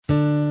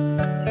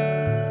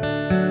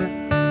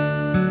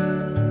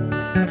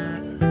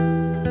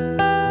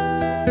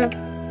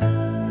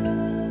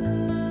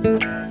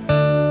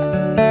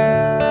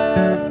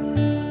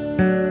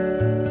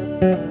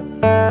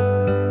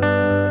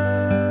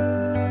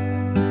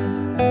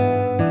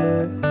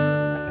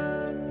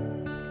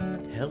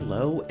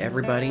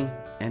everybody,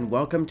 and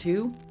welcome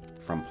to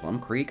From Plum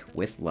Creek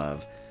with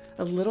Love,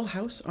 a Little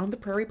House on the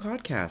Prairie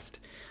podcast.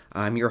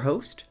 I'm your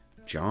host,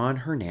 John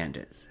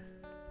Hernandez.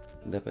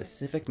 The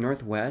Pacific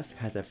Northwest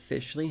has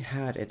officially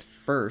had its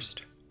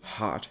first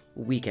hot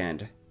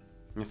weekend.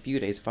 A few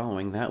days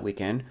following that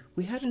weekend,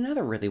 we had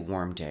another really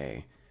warm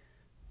day.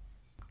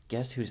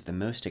 Guess who's the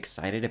most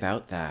excited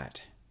about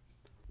that?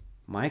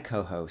 My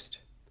co-host,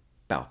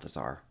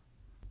 Balthazar.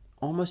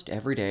 Almost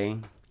every day,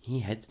 he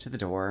heads to the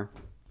door.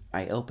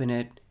 I open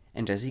it,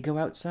 and does he go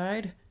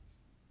outside?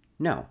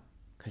 No,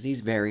 because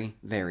he's very,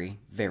 very,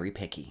 very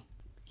picky.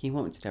 He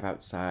won't step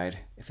outside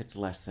if it's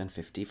less than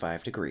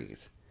 55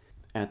 degrees.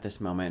 At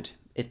this moment,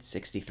 it's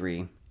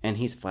 63, and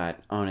he's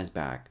flat on his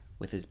back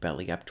with his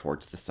belly up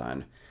towards the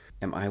sun.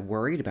 Am I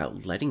worried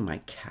about letting my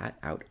cat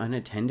out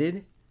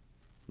unattended?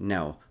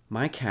 No,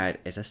 my cat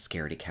is a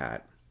scaredy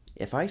cat.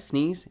 If I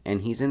sneeze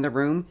and he's in the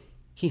room,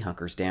 he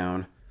hunkers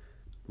down.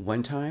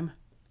 One time,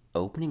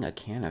 opening a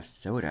can of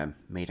soda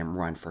made him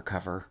run for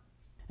cover.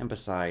 And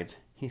besides,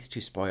 he's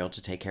too spoiled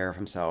to take care of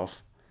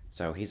himself,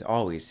 so he's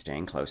always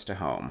staying close to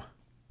home.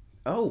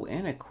 Oh,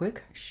 and a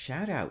quick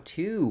shout out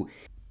to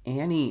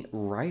Annie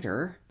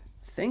Ryder.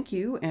 Thank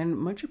you and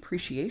much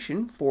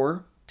appreciation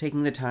for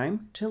taking the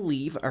time to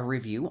leave a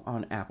review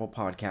on Apple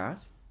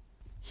Podcasts.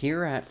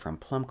 Here at From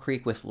Plum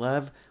Creek with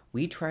Love,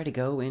 we try to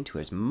go into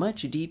as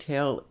much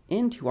detail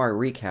into our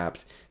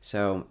recaps,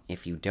 so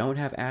if you don't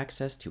have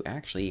access to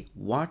actually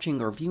watching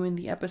or viewing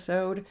the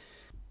episode,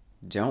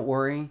 don't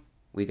worry,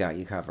 we got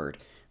you covered.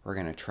 We're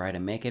going to try to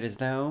make it as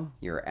though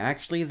you're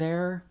actually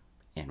there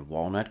in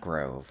Walnut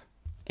Grove.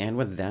 And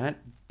with that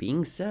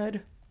being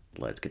said,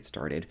 let's get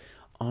started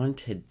on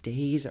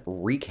today's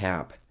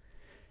recap.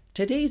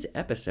 Today's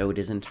episode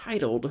is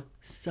entitled,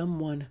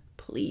 Someone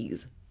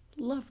Please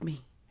Love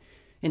Me,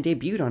 and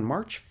debuted on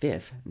March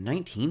 5th,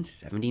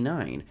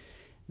 1979.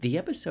 The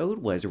episode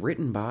was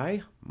written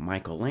by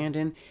Michael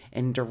Landon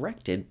and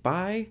directed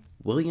by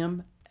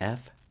William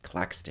F.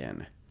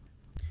 Claxton.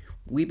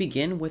 We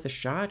begin with a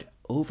shot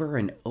over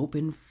an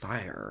open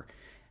fire.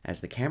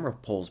 As the camera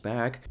pulls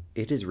back,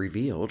 it is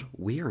revealed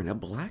we are in a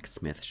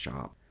blacksmith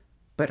shop.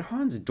 But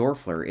Hans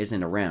Dorfler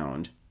isn't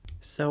around,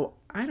 so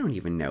I don't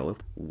even know if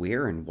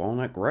we're in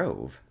Walnut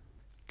Grove.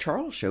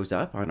 Charles shows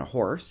up on a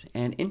horse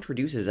and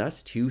introduces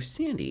us to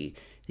Sandy,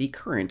 the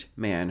current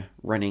man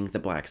running the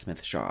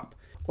blacksmith shop,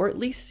 or at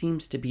least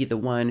seems to be the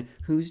one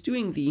who's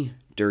doing the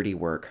dirty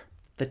work,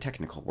 the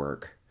technical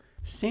work.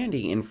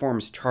 Sandy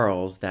informs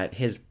Charles that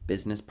his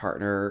business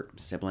partner,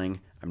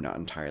 sibling, I'm not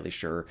entirely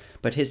sure,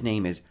 but his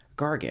name is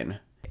Gargan,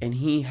 and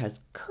he has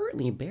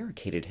currently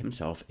barricaded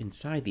himself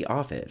inside the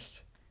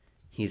office.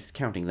 He's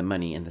counting the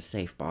money in the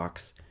safe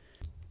box.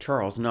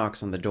 Charles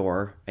knocks on the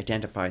door,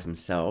 identifies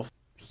himself.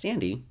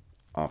 Sandy,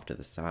 off to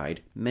the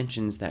side,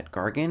 mentions that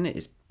Gargan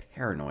is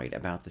paranoid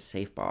about the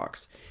safe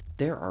box.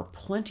 There are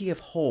plenty of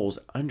holes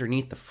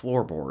underneath the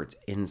floorboards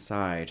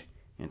inside.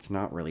 It's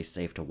not really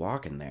safe to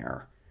walk in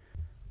there.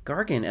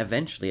 Gargan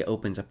eventually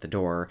opens up the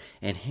door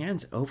and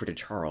hands over to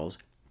Charles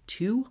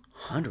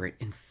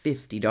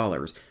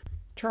 $250.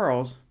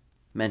 Charles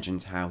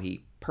mentions how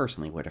he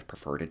personally would have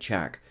preferred a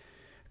check.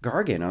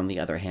 Gargan, on the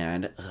other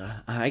hand,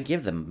 I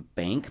give the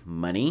bank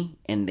money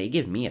and they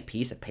give me a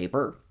piece of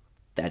paper?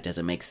 That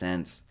doesn't make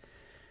sense.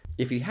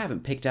 If you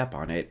haven't picked up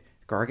on it,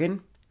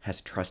 Gargan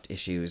has trust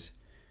issues.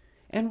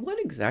 And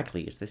what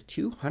exactly is this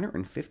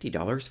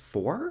 $250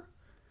 for?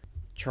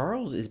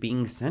 Charles is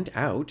being sent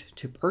out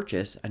to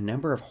purchase a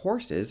number of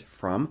horses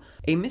from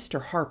a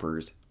Mr.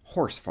 Harper's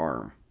horse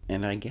farm.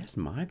 And I guess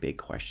my big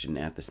question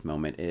at this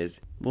moment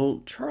is,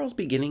 will Charles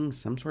be getting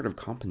some sort of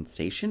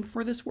compensation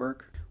for this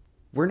work?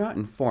 We're not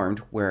informed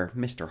where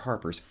Mr.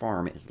 Harper's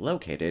farm is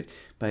located,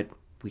 but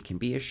we can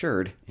be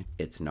assured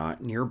it's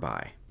not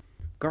nearby.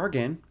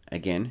 Gargan,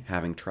 again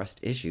having trust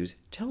issues,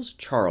 tells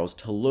Charles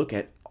to look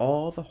at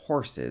all the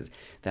horses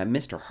that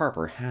Mr.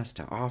 Harper has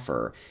to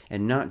offer,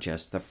 and not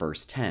just the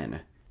first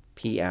 10.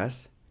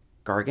 P.S.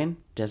 Gargan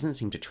doesn't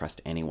seem to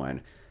trust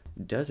anyone.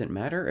 Doesn't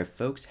matter if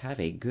folks have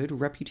a good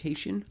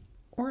reputation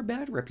or a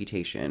bad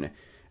reputation.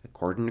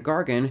 According to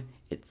Gargan,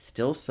 it's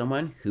still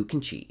someone who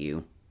can cheat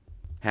you.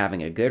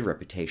 Having a good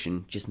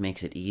reputation just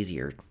makes it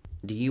easier.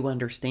 Do you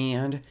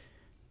understand?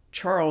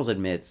 Charles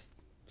admits,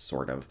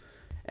 sort of.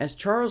 As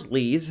Charles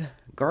leaves,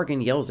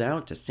 Gargan yells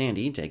out to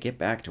Sandy to get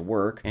back to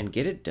work and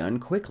get it done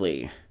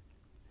quickly.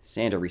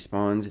 Sandy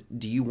responds,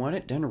 do you want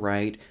it done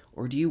right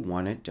or do you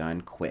want it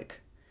done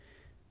quick?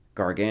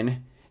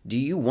 Gargan, do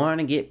you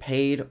want to get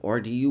paid or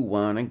do you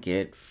want to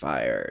get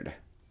fired?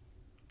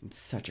 It's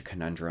such a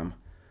conundrum.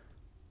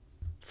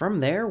 From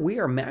there, we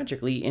are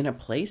magically in a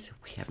place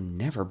we have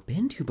never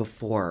been to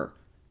before.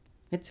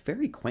 It's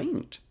very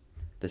quaint.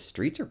 The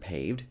streets are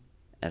paved,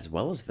 as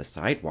well as the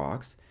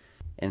sidewalks,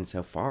 and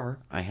so far,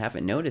 I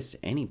haven't noticed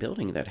any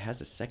building that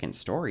has a second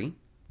story.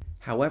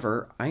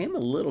 However, I am a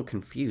little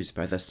confused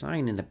by the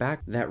sign in the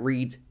back that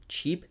reads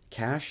Cheap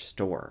Cash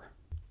Store.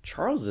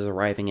 Charles is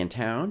arriving in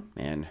town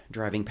and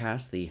driving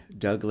past the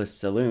Douglas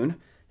Saloon,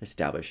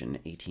 established in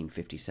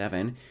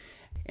 1857,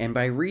 and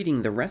by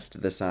reading the rest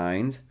of the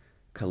signs,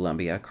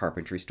 Columbia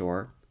Carpentry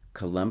Store,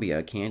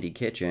 Columbia Candy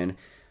Kitchen.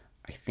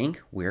 I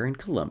think we're in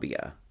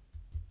Columbia.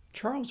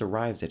 Charles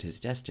arrives at his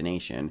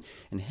destination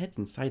and heads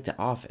inside the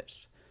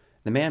office.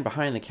 The man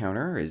behind the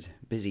counter is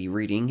busy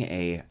reading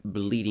A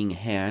Bleeding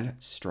Hand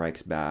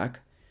Strikes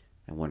Back.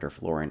 I wonder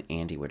if Laura and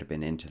Andy would have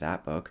been into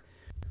that book.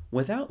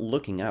 Without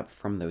looking up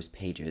from those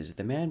pages,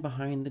 the man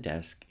behind the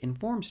desk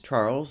informs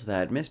Charles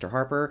that Mr.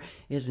 Harper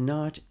is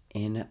not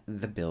in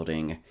the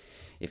building.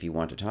 If you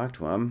want to talk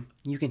to him,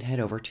 you can head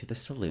over to the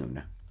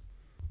saloon.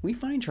 We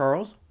find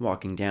Charles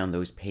walking down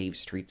those paved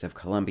streets of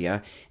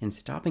Columbia and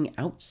stopping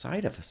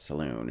outside of a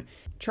saloon.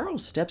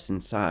 Charles steps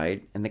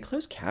inside, and the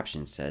closed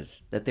caption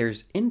says that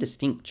there's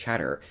indistinct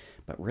chatter,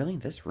 but really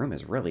this room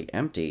is really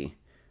empty.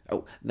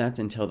 Oh, that's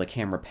until the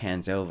camera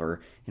pans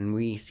over and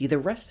we see the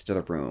rest of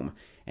the room,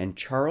 and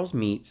Charles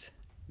meets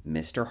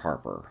Mr.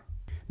 Harper.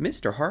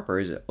 Mr. Harper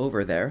is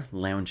over there,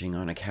 lounging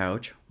on a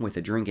couch with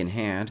a drink in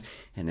hand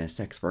and a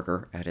sex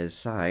worker at his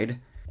side.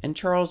 And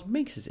Charles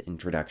makes his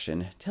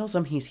introduction, tells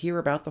him he's here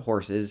about the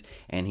horses,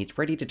 and he's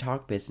ready to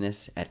talk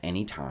business at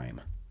any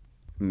time.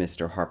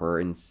 Mr. Harper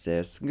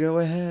insists, "Go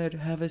ahead,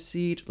 have a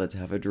seat, let's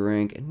have a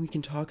drink, and we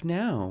can talk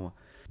now."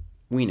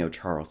 We know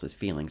Charles's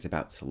feelings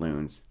about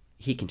saloons.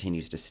 He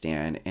continues to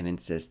stand and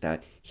insists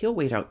that he'll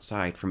wait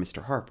outside for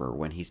Mr. Harper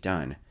when he's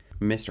done.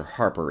 Mr.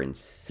 Harper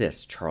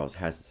insists Charles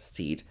has a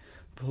seat.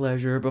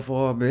 "Pleasure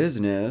before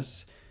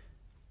business."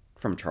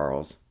 From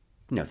Charles,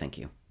 "No, thank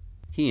you."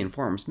 He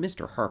informs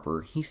Mr.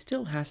 Harper he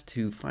still has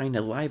to find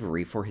a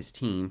livery for his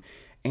team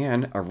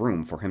and a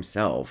room for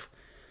himself.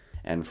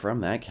 And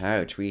from that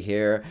couch we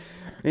hear,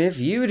 "If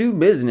you do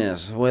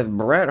business with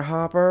Brett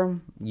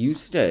Harper, you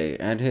stay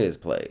at his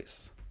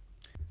place."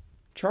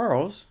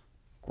 Charles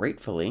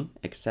gratefully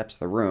accepts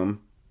the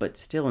room, but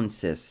still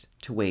insists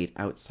to wait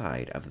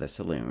outside of the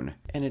saloon,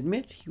 and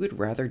admits he would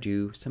rather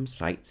do some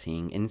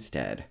sightseeing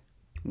instead.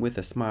 With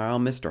a smile,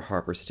 Mr.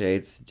 Harper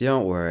states,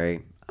 "Don't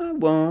worry, I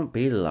won't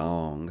be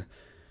long."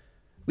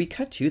 We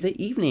cut to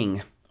the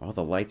evening. All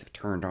the lights have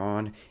turned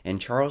on,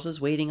 and Charles is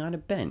waiting on a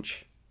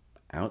bench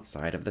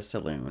outside of the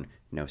saloon,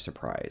 no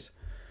surprise,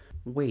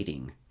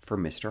 waiting for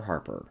Mr.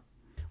 Harper.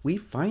 We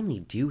finally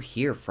do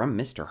hear from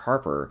Mr.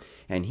 Harper,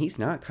 and he's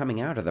not coming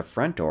out of the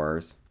front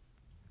doors.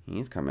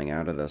 He's coming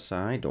out of the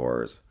side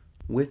doors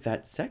with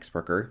that sex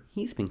worker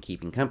he's been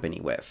keeping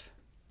company with.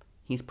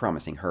 He's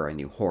promising her a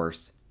new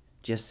horse.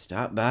 "Just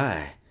stop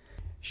by."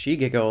 She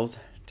giggles,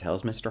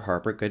 tells Mr.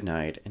 Harper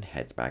goodnight, and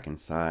heads back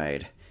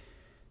inside.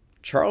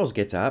 Charles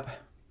gets up,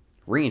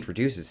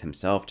 reintroduces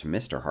himself to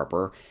Mr.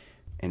 Harper,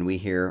 and we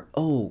hear,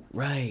 "Oh,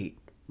 right,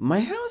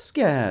 my house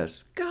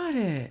gas, got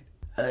it.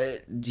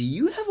 Do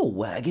you have a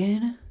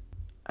wagon?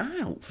 I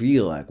don't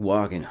feel like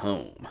walking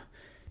home."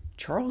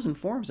 Charles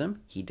informs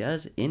him he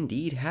does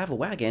indeed have a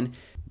wagon,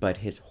 but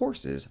his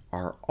horses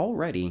are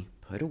already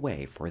put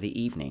away for the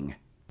evening.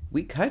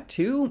 We cut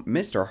to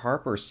Mr.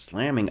 Harper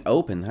slamming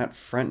open that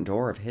front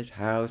door of his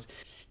house,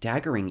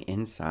 staggering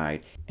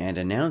inside, and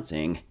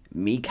announcing,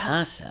 "Mi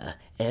casa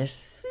es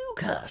su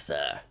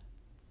casa."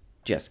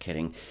 Just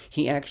kidding.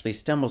 He actually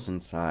stumbles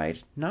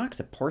inside, knocks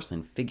a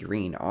porcelain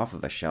figurine off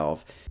of a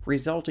shelf,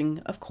 resulting,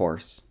 of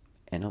course,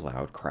 in a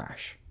loud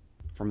crash.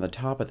 From the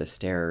top of the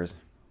stairs,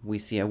 we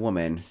see a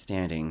woman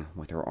standing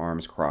with her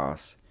arms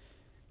crossed.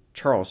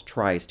 Charles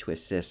tries to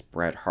assist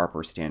Brett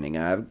Harper standing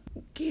up.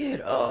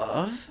 "Get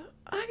off.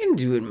 I can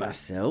do it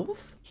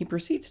myself." He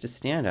proceeds to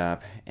stand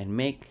up and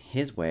make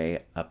his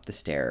way up the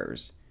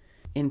stairs.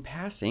 In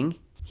passing,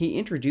 he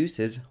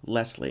introduces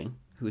Leslie,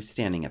 who is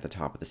standing at the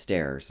top of the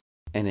stairs,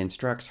 and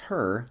instructs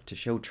her to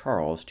show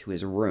Charles to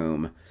his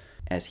room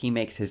as he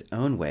makes his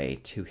own way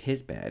to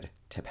his bed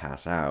to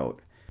pass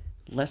out.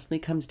 Leslie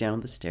comes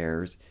down the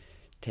stairs,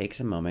 takes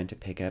a moment to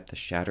pick up the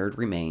shattered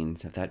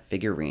remains of that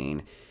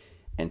figurine,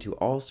 and to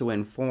also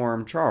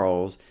inform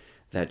Charles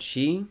that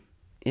she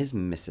is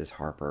Mrs.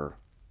 Harper.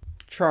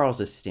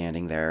 Charles is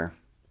standing there,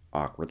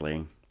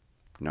 awkwardly,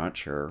 not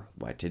sure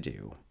what to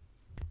do.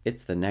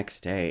 It's the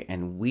next day,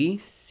 and we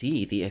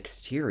see the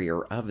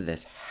exterior of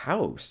this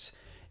house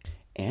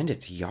and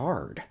its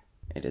yard.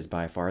 It is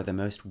by far the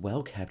most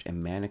well-kept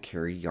and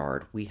manicured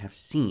yard we have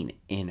seen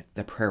in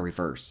the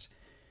Prairieverse.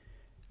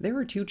 There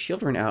are 2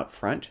 children out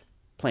front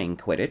playing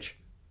Quidditch.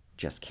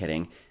 Just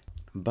kidding.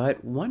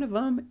 But one of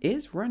them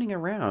is running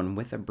around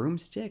with a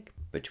broomstick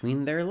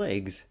between their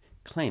legs,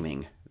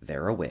 claiming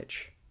they're a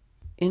witch.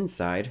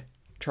 Inside,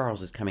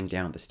 Charles is coming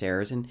down the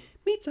stairs and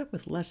meets up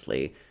with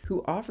Leslie,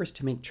 who offers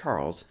to make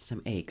Charles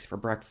some eggs for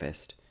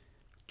breakfast.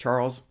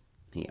 Charles,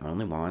 he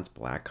only wants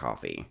black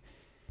coffee.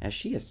 As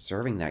she is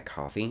serving that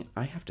coffee,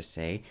 I have to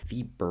say,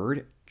 the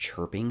bird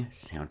chirping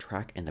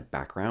soundtrack in the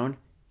background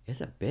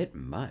is a bit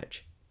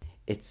much.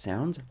 It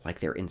sounds like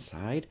they're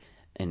inside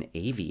an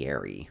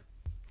aviary.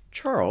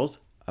 Charles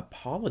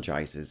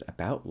apologizes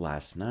about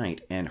last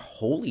night, and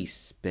holy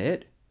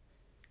spit,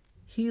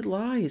 he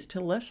lies to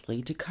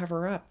Leslie to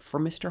cover up for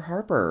Mr.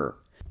 Harper.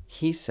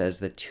 He says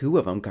the 2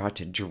 of them got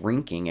to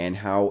drinking and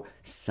how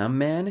some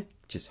men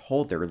just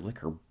hold their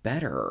liquor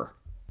better.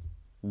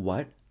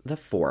 What the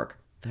fork?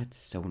 That's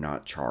so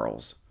not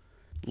Charles.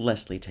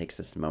 Leslie takes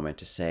this moment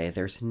to say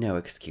there's no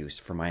excuse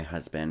for my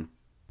husband.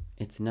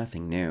 It's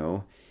nothing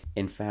new.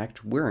 In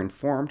fact, we're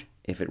informed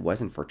if it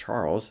wasn't for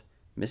Charles,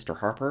 Mr.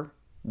 Harper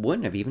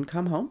wouldn't have even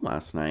come home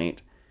last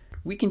night.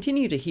 We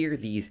continue to hear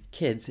these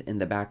kids in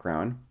the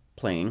background,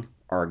 playing,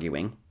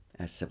 arguing,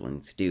 as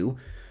siblings do,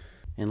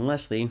 and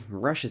Leslie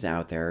rushes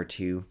out there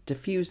to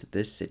diffuse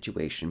this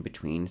situation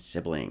between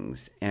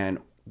siblings. And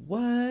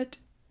what?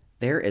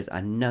 There is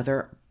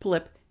another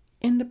blip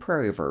in the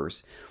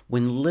Prairieverse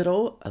when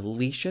little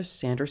Alicia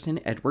Sanderson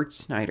Edward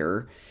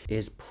Snyder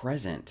is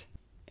present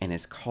and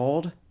is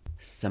called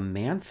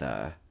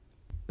Samantha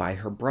by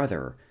her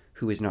brother,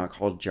 who is not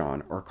called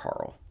John or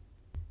Carl.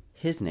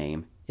 His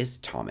name is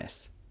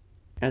Thomas.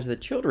 As the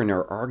children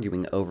are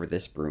arguing over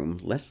this broom,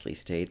 Leslie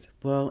states,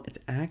 well, it's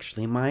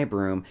actually my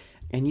broom,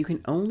 and you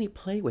can only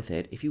play with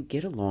it if you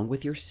get along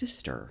with your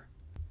sister.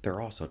 They're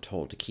also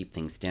told to keep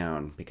things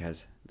down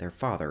because their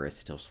father is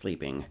still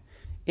sleeping.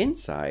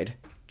 Inside,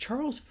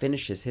 Charles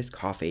finishes his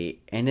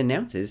coffee and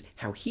announces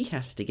how he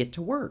has to get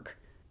to work.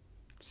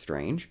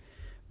 Strange,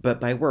 but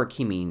by work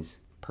he means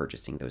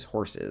purchasing those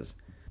horses.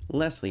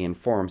 Leslie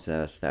informs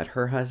us that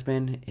her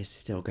husband is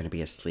still going to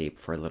be asleep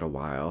for a little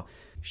while.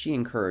 She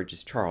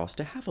encourages Charles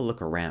to have a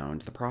look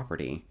around the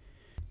property.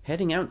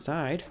 Heading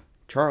outside,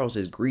 Charles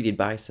is greeted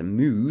by some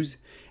moos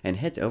and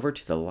heads over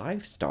to the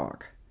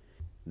livestock.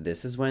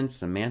 This is when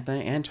Samantha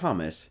and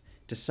Thomas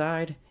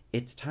decide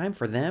it's time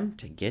for them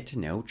to get to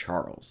know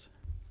Charles.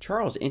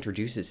 Charles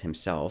introduces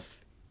himself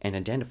and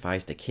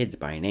identifies the kids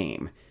by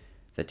name.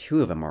 The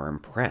two of them are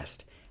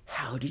impressed.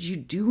 How did you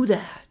do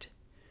that?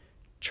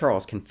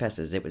 Charles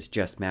confesses it was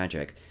just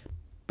magic,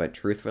 but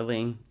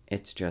truthfully,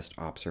 it's just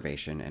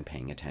observation and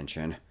paying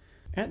attention.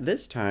 At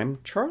this time,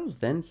 Charles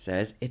then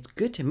says, it's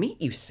good to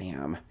meet you,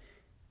 Sam.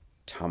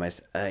 Thomas,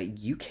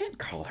 you can't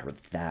call her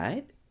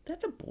that.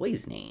 That's a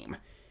boy's name.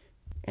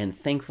 And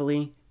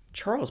thankfully,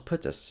 Charles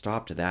puts a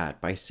stop to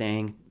that by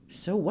saying,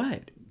 so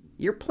what?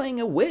 You're playing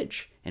a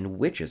witch, and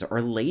witches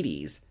are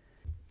ladies.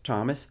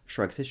 Thomas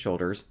shrugs his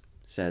shoulders,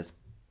 says,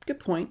 good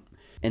point,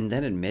 and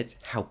then admits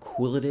how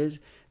cool it is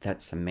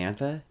that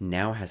Samantha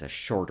now has a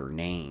shorter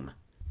name.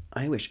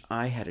 I wish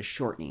I had a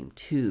short name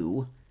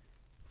too.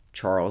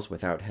 Charles,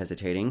 without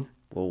hesitating,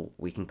 well,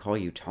 we can call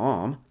you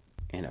Tom.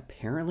 And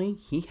apparently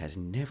he has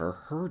never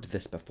heard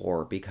this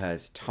before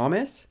because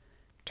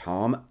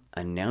Tom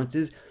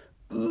announces,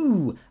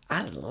 ooh,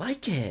 I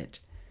like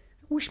it.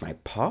 I wish my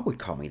pa would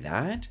call me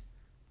that.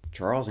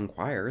 Charles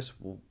inquires,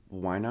 well,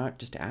 why not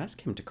just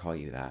ask him to call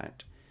you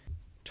that?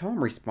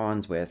 Tom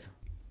responds with,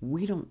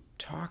 we don't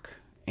talk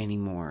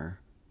anymore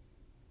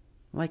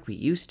like we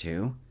used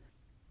to.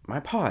 My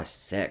pa is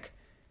sick.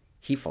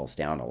 He falls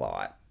down a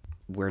lot.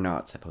 We're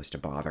not supposed to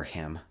bother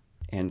him.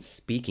 And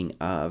speaking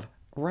of,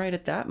 right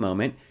at that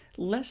moment,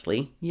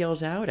 Leslie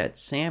yells out at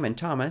Sam and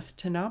Thomas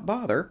to not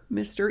bother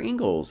Mr.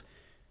 Ingalls.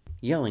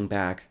 Yelling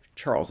back,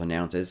 Charles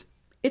announces,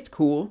 it's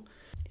cool.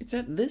 It's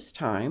at this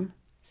time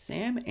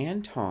Sam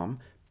and Tom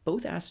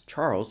both ask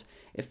Charles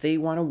if they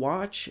want to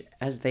watch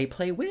as they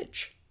play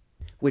witch,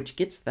 which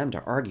gets them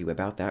to argue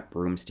about that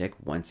broomstick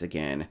once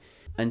again,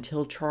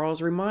 until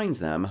Charles reminds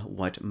them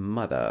what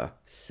Mother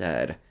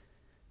said.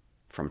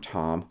 From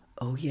Tom,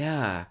 oh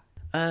yeah,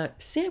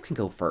 Sam can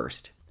go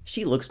first.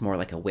 She looks more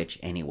like a witch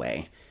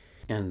anyway.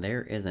 And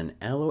there is an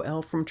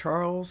LOL from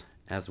Charles,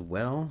 as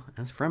well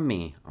as from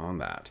me on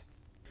that.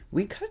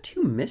 We cut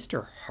to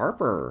Mr.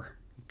 Harper,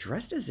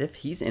 dressed as if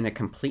he's in a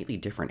completely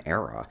different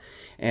era,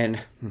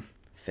 and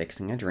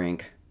fixing a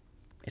drink.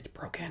 It's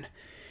broken.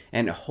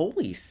 And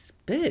holy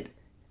spit,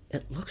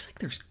 it looks like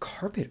there's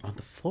carpet on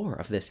the floor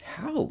of this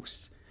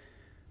house.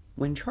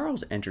 When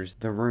Charles enters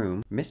the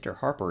room, Mr.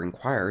 Harper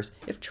inquires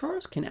if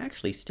Charles can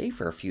actually stay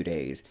for a few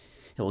days.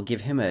 It will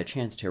give him a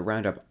chance to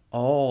round up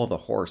all the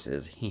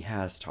horses he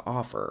has to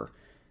offer.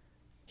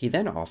 He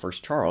then offers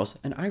Charles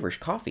an Irish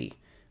coffee,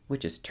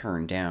 which is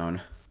turned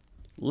down.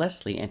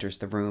 Leslie enters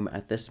the room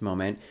at this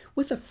moment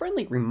with a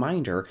friendly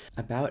reminder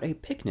about a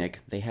picnic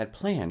they had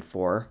planned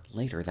for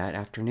later that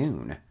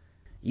afternoon.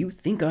 You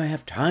think I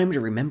have time to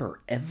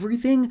remember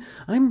everything?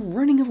 I'm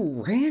running a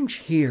ranch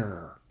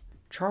here.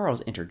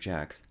 Charles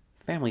interjects.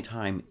 Family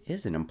time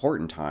is an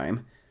important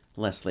time.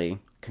 Leslie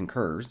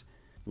concurs,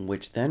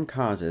 which then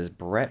causes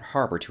Brett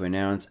Harper to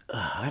announce,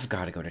 I've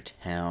got to go to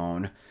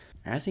town.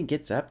 As he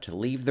gets up to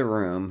leave the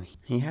room,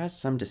 he has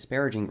some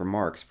disparaging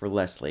remarks for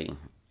Leslie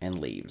and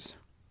leaves.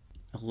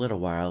 A little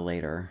while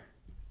later,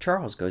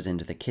 Charles goes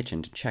into the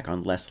kitchen to check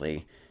on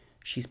Leslie.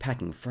 She's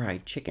packing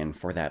fried chicken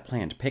for that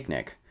planned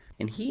picnic,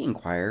 and he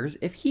inquires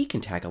if he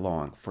can tag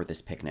along for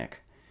this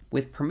picnic.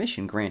 With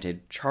permission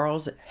granted,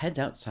 Charles heads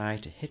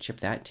outside to hitch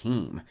up that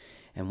team,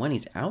 and when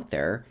he's out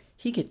there,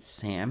 he gets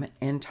Sam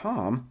and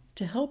Tom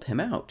to help him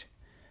out.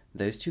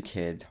 Those two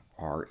kids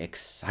are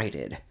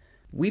excited.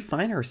 We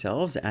find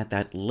ourselves at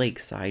that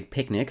lakeside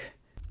picnic.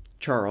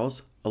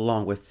 Charles,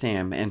 along with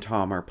Sam and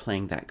Tom, are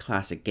playing that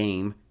classic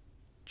game,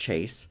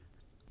 Chase,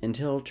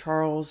 until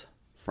Charles,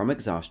 from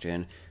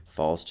exhaustion,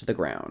 falls to the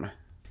ground.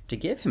 To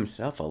give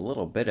himself a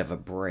little bit of a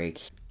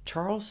break,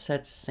 Charles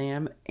sets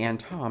Sam and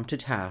Tom to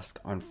task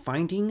on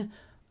finding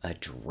a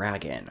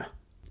dragon.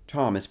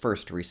 Tom is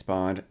first to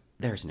respond,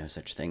 "There's no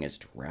such thing as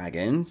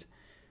dragons."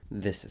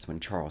 This is when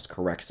Charles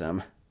corrects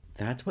him.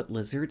 That's what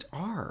lizards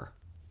are.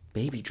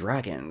 Baby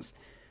dragons.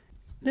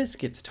 This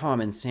gets Tom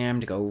and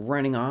Sam to go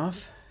running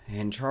off,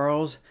 and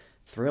Charles,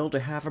 thrilled to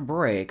have a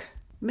break,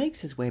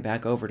 makes his way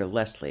back over to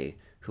Leslie,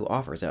 who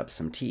offers up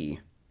some tea.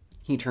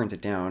 He turns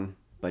it down,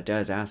 but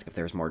does ask if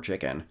there's more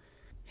chicken.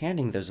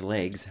 Handing those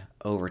legs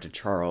over to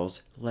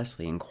Charles,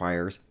 Leslie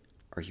inquires,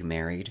 "Are you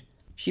married?"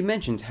 She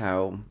mentions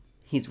how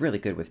he's really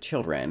good with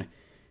children,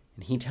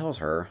 and he tells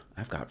her,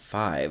 "I've got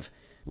 5.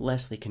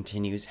 Leslie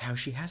continues how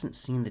she hasn't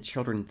seen the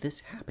children this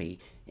happy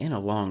in a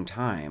long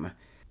time.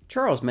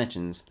 Charles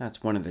mentions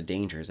that's one of the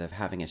dangers of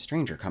having a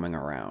stranger coming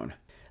around.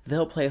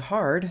 They'll play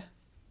hard,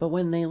 but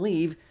when they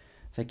leave,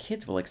 the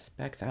kids will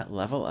expect that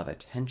level of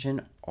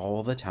attention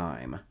all the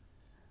time.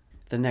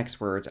 The next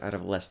words out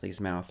of Leslie's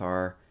mouth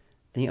are,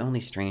 "The only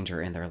stranger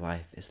in their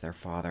life is their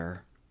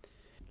father."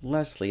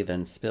 Leslie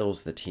then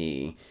spills the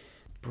tea.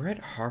 Bret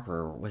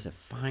Harper was a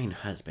fine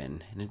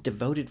husband and a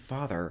devoted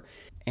father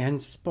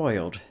and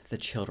spoiled the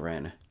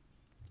children,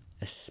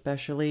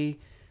 especially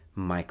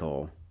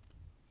Michael,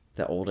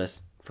 the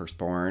oldest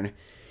firstborn.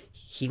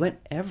 He went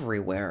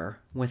everywhere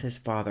with his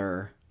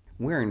father.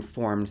 We're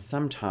informed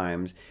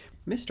sometimes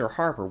Mr.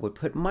 Harper would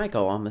put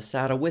Michael on the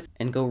saddle with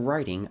and go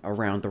riding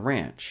around the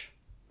ranch.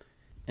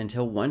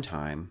 Until one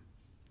time,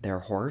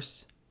 their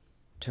horse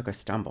took a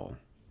stumble.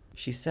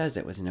 She says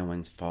it was no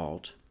one's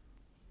fault,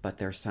 but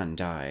their son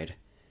died.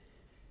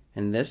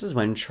 And this is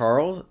when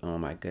Charles, oh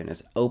my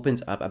goodness,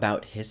 opens up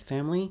about his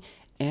family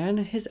and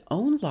his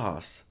own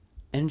loss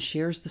and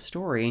shares the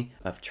story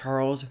of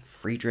Charles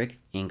Friedrich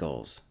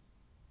Ingalls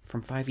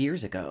from 5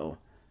 years ago.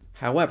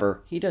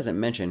 However, he doesn't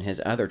mention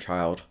his other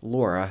child,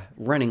 Laura,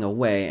 running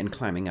away and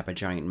climbing up a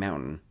giant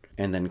mountain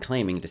and then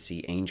claiming to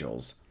see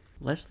angels.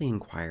 Leslie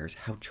inquires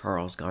how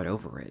Charles got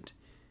over it,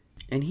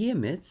 and he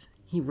admits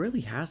he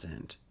really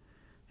hasn't.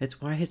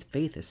 It's why his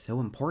faith is so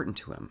important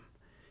to him.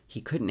 He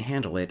couldn't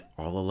handle it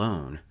all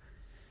alone.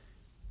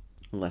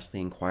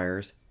 Leslie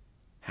inquires,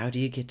 "How do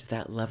you get to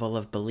that level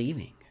of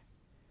believing?"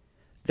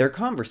 Their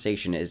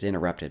conversation is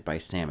interrupted by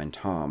Sam and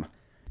Tom.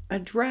 "A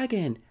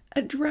dragon!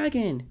 A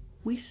dragon!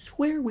 We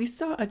swear we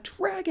saw a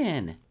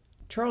dragon!"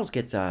 Charles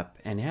gets up,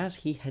 and as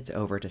he heads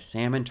over to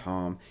Sam and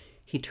Tom,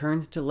 he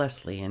turns to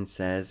Leslie and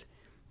says,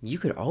 "You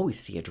could always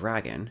see a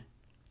dragon.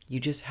 You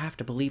just have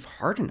to believe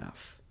hard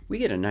enough." We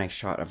get a nice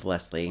shot of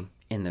Leslie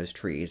in those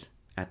trees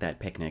at that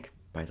picnic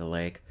by the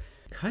lake.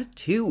 Cut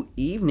to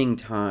evening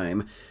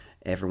time.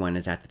 Everyone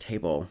is at the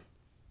table,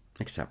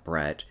 except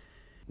Bret.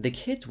 The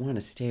kids want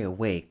to stay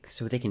awake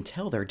so they can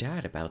tell their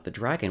dad about the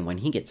dragon when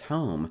he gets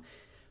home.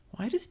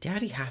 Why does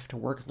Daddy have to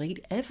work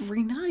late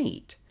every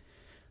night?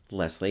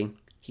 Leslie,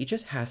 he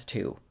just has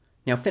to.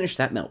 Now finish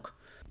that milk.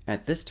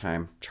 At this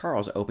time,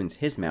 Charles opens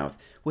his mouth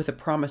with a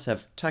promise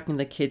of tucking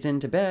the kids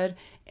into bed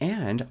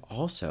and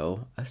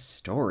also a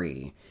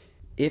story,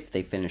 if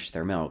they finish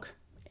their milk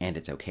and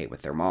it's okay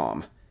with their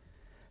mom.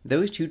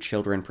 Those two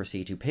children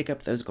proceed to pick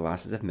up those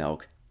glasses of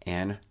milk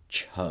and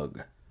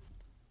chug.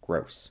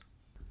 Gross.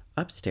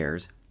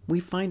 Upstairs, we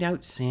find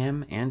out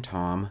Sam and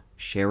Tom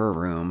share a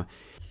room.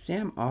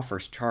 Sam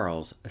offers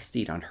Charles a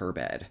seat on her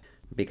bed,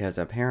 because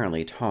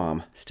apparently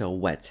Tom still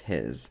wets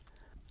his.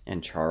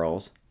 And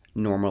Charles,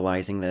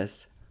 normalizing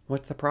this,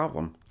 "What's the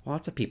problem?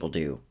 Lots of people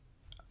do.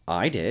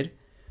 I did."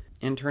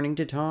 And turning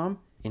to Tom,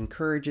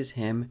 encourages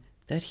him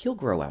that he'll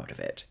grow out of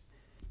it.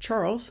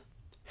 Charles,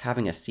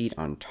 having a seat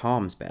on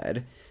Tom's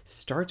bed,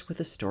 starts with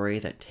a story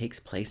that takes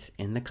place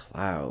in the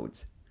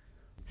clouds.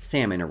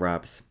 Sam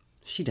interrupts.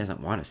 She doesn't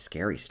want a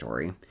scary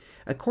story.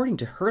 According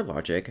to her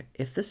logic,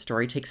 if this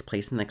story takes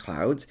place in the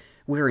clouds,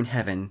 we're in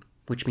heaven,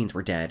 which means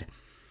we're dead.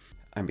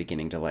 I'm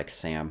beginning to like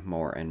Sam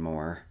more and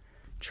more.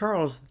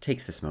 Charles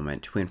takes this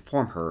moment to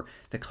inform her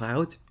the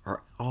clouds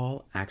are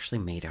all actually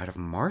made out of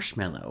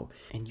marshmallow,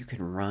 and you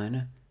can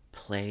run,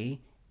 play,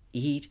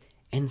 eat,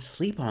 and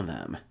sleep on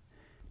them.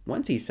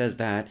 Once he says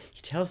that,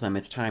 he tells them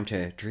it's time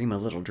to dream a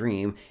little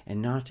dream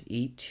and not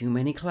eat too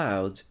many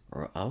clouds,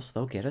 or else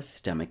they'll get a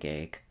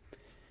stomachache.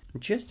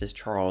 Just as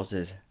Charles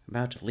is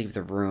about to leave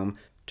the room,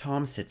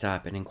 Tom sits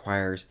up and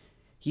inquires,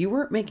 "You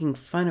weren't making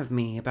fun of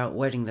me about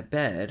wetting the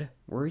bed,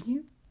 were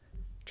you?"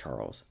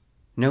 Charles,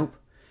 "Nope,"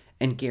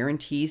 and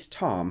guarantees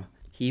Tom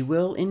he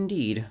will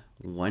indeed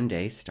one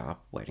day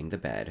stop wetting the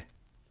bed.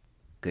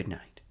 Good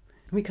night.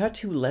 We cut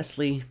to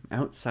Leslie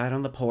outside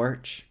on the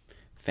porch,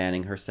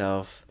 fanning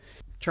herself.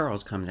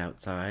 Charles comes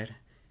outside,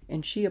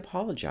 and she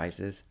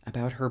apologizes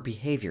about her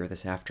behavior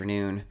this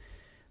afternoon.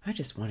 "I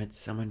just wanted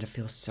someone to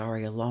feel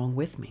sorry along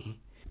with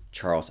me."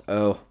 Charles,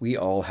 "Oh, we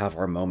all have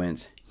our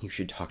moments. You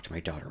should talk to my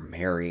daughter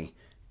Mary."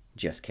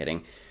 Just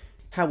kidding.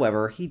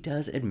 However, he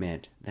does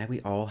admit that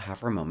we all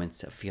have our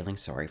moments of feeling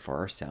sorry for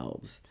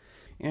ourselves.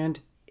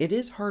 And it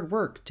is hard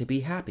work to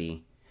be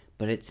happy,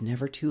 but it's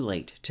never too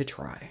late to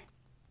try.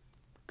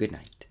 Good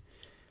night.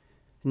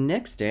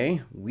 Next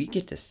day, we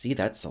get to see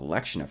that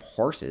selection of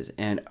horses,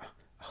 and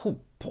oh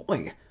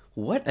boy,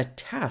 What a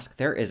task!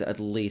 There is at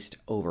least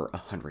over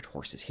 100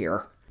 horses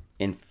here.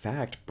 In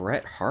fact,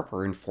 Brett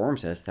Harper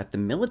informs us that the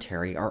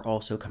military are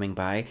also coming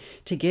by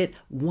to get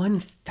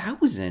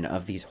 1,000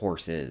 of these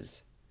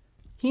horses.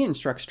 He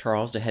instructs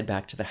Charles to head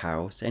back to the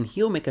house, and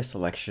he'll make a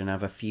selection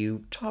of a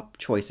few top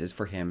choices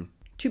for him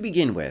to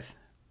begin with.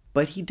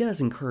 But he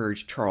does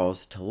encourage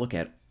Charles to look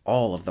at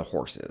all of the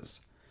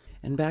horses.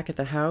 And back at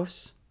the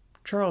house,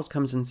 Charles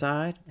comes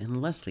inside,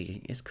 and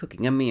Leslie is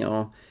cooking a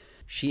meal.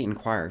 She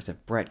inquires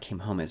if Brett came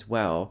home as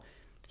well.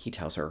 He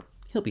tells her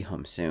he'll be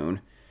home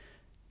soon.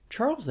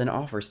 Charles then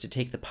offers to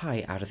take the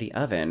pie out of the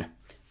oven.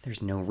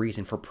 There's no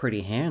reason for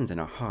pretty hands in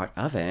a hot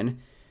oven.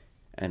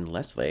 And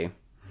Leslie,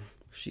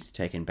 she's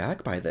taken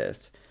back by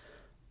this.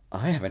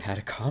 I haven't had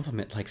a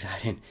compliment like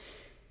that in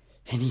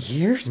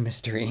years,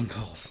 Mr.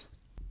 Ingalls.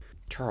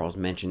 Charles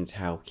mentions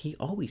how he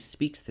always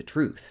speaks the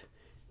truth.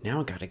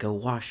 Now I gotta go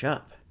wash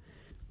up.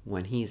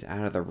 When he's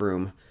out of the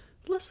room,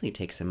 Leslie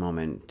takes a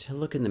moment to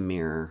look in the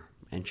mirror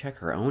and check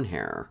her own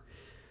hair.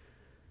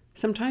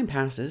 Some time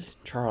passes.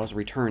 Charles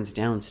returns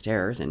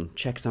downstairs and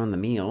checks on the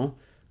meal,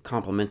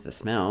 compliments the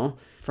smell.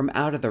 From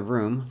out of the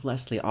room,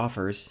 Leslie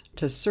offers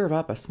to serve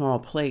up a small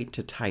plate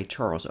to tide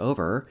Charles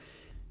over.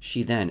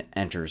 She then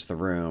enters the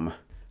room.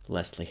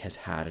 Leslie has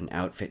had an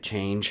outfit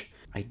change.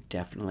 I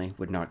definitely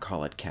would not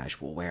call it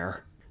casual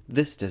wear.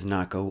 This does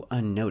not go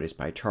unnoticed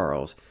by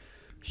Charles.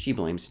 She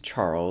blames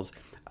Charles.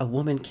 A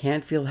woman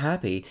can't feel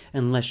happy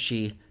unless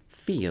she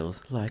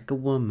feels like a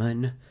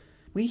woman.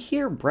 We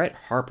hear Brett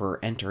Harper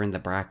enter in the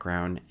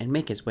background and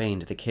make his way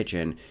into the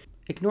kitchen.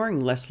 Ignoring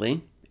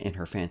Leslie, in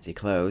her fancy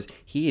clothes,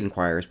 he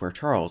inquires where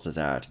Charles is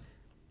at.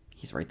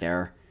 He's right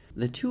there.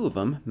 The two of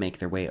them make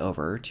their way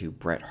over to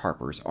Brett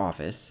Harper's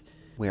office,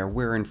 where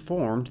we're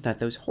informed that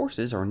those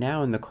horses are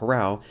now in the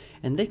corral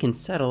and they can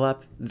settle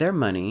up their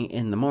money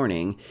in the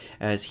morning,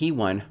 as he,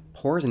 1,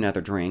 pours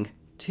another drink,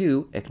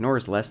 2,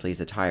 ignores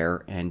Leslie's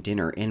attire and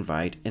dinner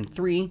invite, and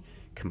 3,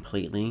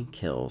 completely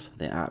kills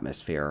the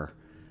atmosphere.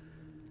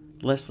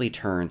 Leslie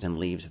turns and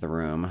leaves the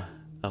room,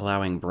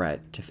 allowing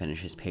Brett to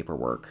finish his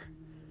paperwork.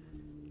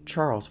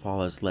 Charles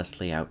follows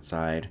Leslie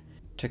outside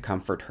to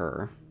comfort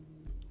her.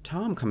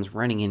 Tom comes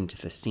running into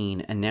the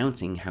scene,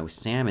 announcing how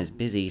Sam is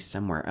busy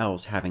somewhere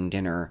else having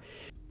dinner.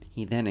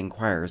 He then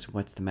inquires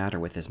what's the matter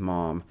with his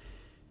mom.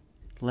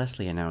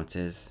 Leslie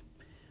announces,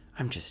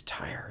 "I'm just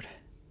tired,"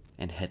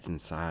 and heads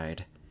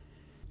inside.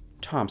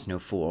 Tom's no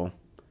fool.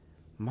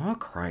 Ma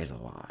cries a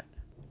lot.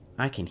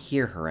 I can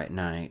hear her at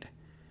night.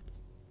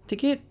 To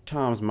get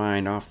Tom's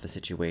mind off the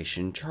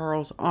situation,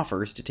 Charles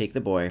offers to take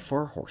the boy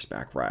for a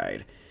horseback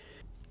ride.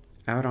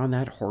 Out on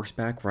that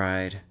horseback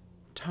ride,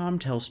 Tom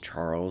tells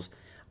Charles,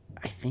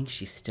 "I think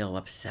she's still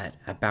upset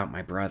about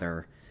my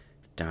brother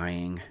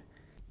dying."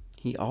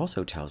 He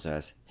also tells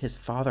us his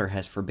father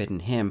has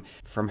forbidden him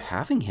from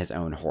having his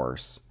own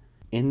horse.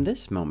 In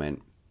this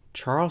moment,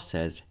 Charles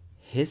says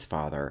his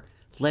father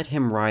let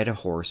him ride a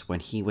horse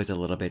when he was a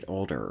little bit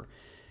older.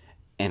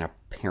 And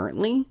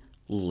apparently,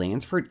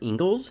 Lansford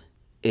Ingalls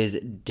is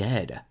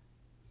dead.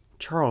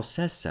 Charles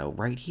says so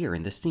right here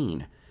in the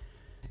scene.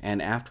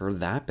 And after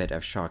that bit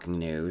of shocking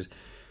news,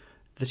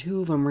 the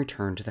two of them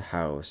return to the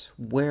house,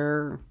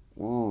 where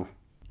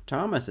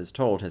Thomas is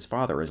told his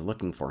father is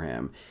looking for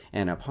him,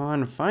 and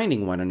upon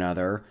finding one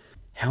another,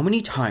 "How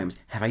many times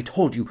have I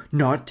told you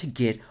not to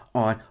get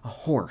on a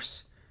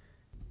horse?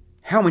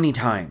 How many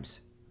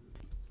times?"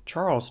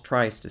 Charles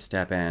tries to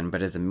step in,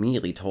 but is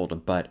immediately told to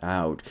butt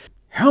out.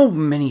 "How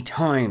many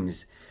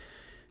times?"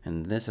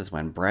 And this is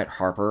when Brett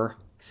Harper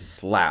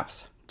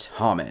slaps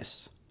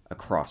Thomas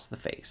across the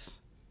face.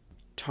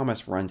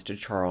 Thomas runs to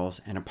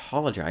Charles and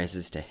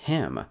apologizes to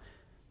him.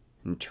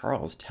 And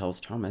Charles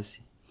tells Thomas,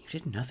 "You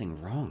did nothing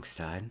wrong,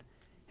 son,"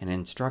 and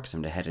instructs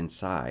him to head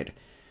inside.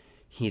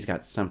 He's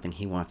got something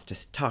he wants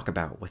to talk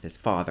about with his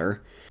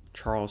father.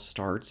 Charles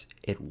starts,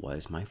 "It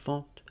was my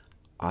fault.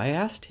 I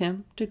asked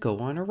him to go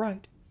on a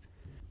ride.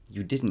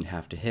 You didn't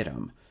have to hit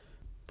him."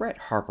 Brett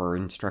Harper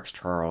instructs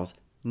Charles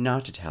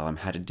not to tell him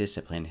how to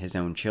discipline his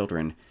own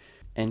children.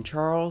 And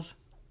Charles,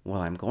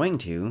 "Well, I'm going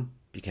to,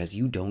 because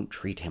you don't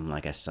treat him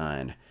like a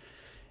son.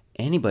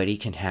 Anybody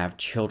can have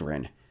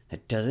children.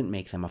 That doesn't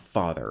make them a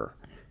father."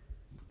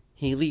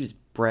 He leaves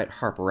Brett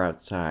Harper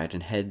outside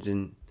and heads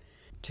in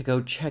to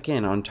go check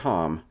in on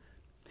Tom,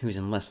 who's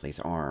in Leslie's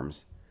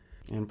arms.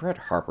 And Brett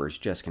Harper's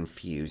just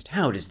confused.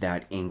 "How does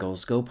that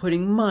Ingalls go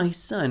putting my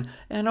son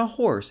and a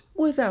horse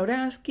without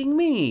asking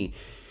me?"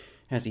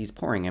 As he's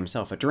pouring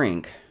himself a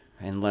drink.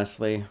 And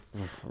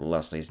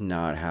Leslie's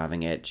not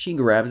having it. She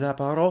grabs that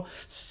bottle.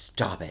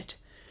 "Stop it.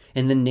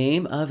 In the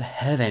name of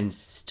heaven,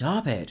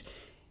 stop it."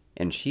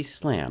 And she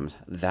slams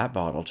that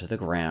bottle to the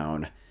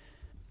ground.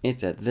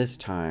 It's at this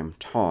time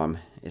Tom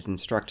is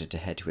instructed to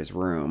head to his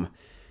room.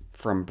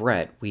 From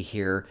Brett, we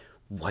hear,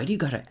 "Why do you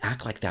gotta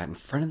act like that in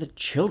front of the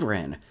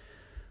children?"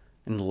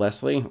 And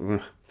Leslie,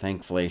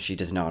 thankfully, she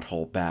does not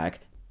hold back.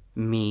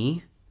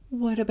 "Me?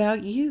 What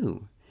about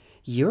you?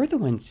 You're the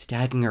one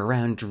staggering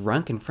around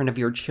drunk in front of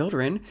your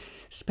children,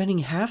 spending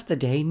half the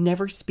day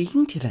never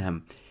speaking to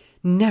them,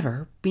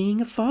 never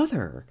being a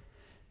father."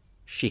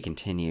 she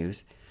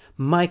continues.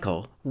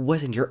 Michael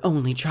wasn't your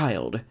only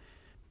child.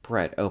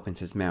 Brett opens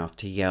his mouth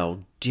to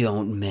yell,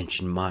 "Don't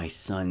mention my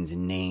son's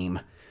name."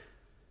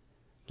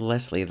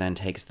 Leslie then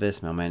takes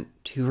this moment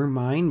to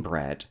remind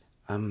Brett,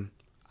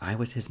 I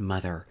was his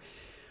mother.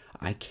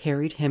 I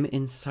carried him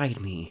inside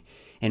me,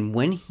 and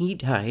when he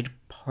died,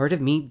 part of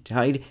me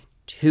died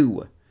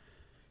too.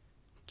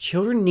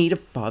 Children need a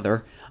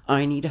father,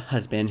 I need a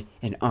husband,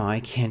 and I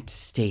can't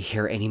stay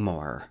here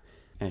anymore.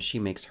 As she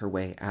makes her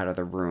way out of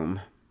the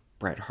room,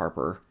 Brett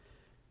Harper,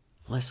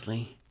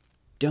 Leslie,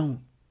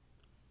 don't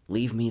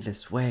leave me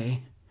this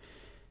way.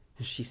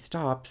 And she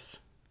stops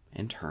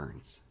and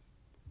turns.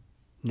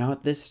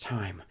 Not this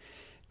time.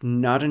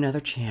 Not another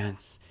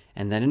chance.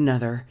 And then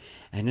another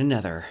and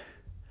another.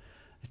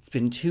 It's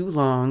been too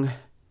long,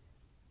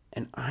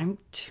 and I'm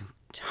too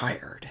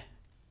tired.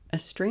 A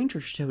stranger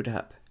showed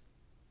up.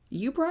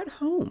 You brought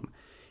home.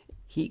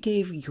 He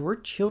gave your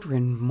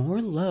children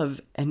more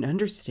love and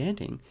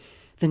understanding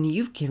than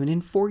you've given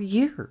in 4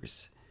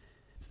 years.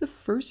 It's the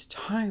first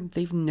time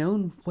they've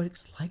known what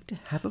it's like to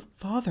have a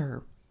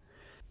father.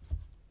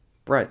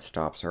 Brett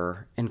stops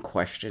her and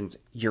questions,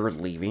 "You're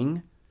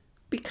leaving?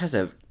 Because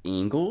of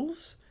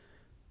Ingalls?"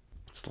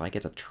 It's like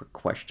it's a trick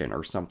question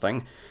or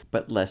something.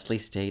 But Leslie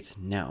states,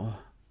 "No,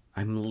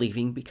 I'm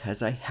leaving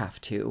because I have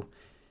to.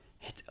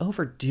 It's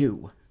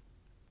overdue."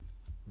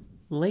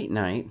 Late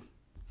night,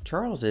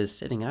 Charles is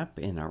sitting up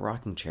in a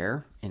rocking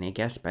chair in a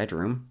guest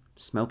bedroom,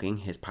 smoking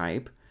his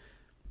pipe,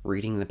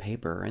 reading the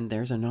paper, and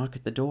there's a knock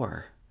at the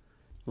door.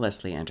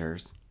 Leslie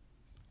enters.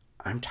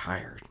 "I'm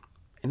tired,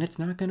 and it's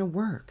not going to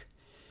work."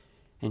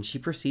 And she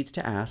proceeds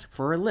to ask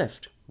for a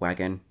Lyft,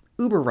 wagon,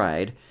 Uber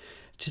ride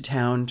to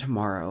town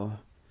tomorrow,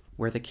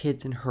 where the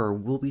kids and her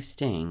will be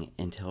staying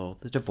until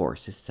the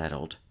divorce is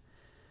settled.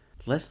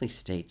 Leslie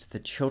states the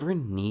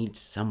children need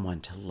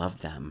someone to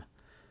love them.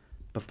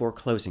 Before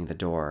closing the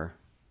door,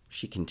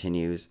 she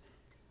continues,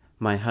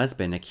 "My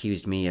husband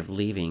accused me of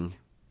leaving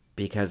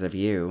because of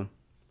you.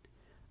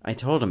 I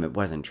told him it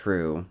wasn't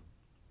true.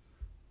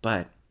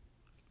 But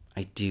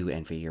I do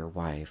envy your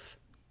wife."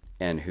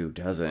 "And who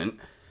doesn't?"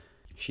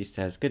 She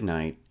says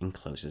goodnight and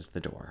closes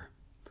the door.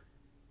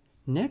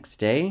 Next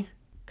day,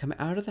 come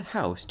out of the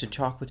house to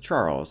talk with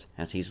Charles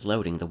as he's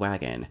loading the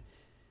wagon.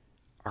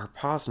 "Our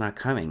pa's not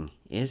coming,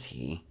 is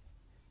he?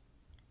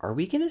 Are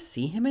we going to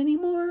see him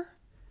anymore?"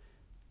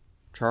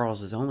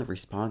 Charles's only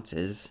response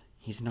is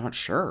he's not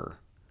sure.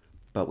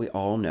 But we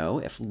all know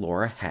if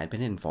Laura had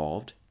been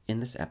involved in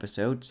this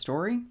episode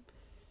story,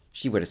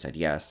 she would have said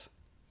yes.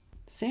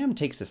 Sam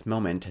takes this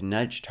moment to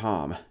nudge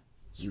Tom.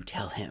 "You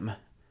tell him."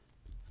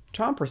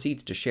 Tom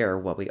proceeds to share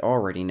what we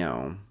already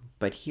know,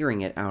 but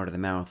hearing it out of the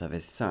mouth of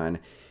his son,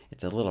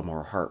 it's a little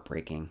more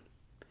heartbreaking.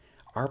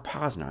 "Our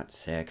pa's not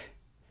sick.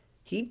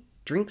 He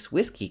drinks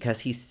whiskey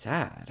 'cause he's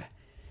sad."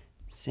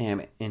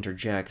 Sam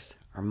interjects,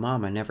 "Our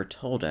mama never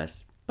told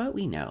us, but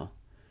we know."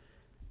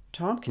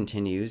 Tom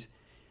continues,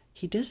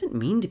 "He doesn't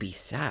mean to be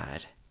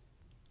sad.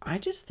 I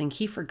just think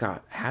he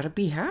forgot how to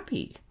be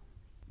happy."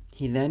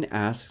 He then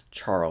asks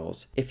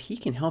Charles if he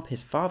can help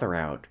his father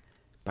out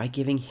by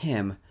giving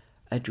him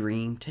a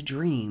dream to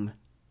dream,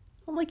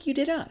 like you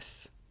did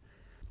us.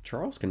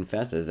 Charles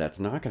confesses that's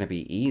not going to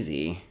be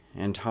easy,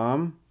 and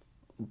Tom,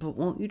 "But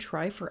won't you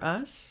try for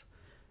us?"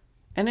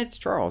 And it's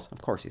Charles,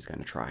 of course he's going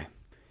to try.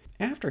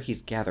 After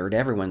he's gathered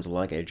everyone's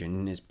luggage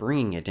and is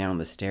bringing it down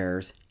the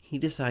stairs, he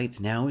decides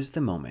now is the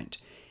moment,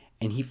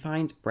 and he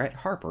finds Brett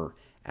Harper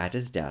at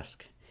his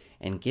desk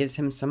and gives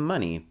him some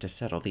money to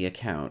settle the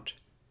account.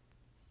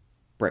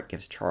 Brett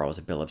gives Charles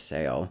a bill of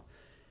sale,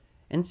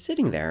 and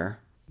sitting there,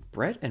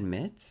 Brett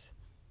admits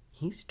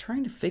he's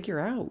trying to figure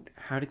out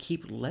how to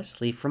keep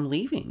Leslie from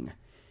leaving.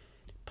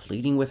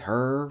 Pleading with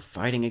her,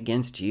 fighting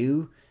against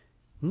you,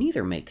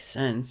 neither makes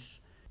sense,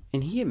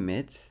 and he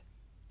admits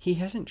he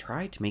hasn't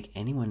tried to make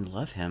anyone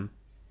love him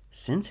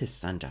since his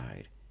son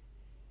died,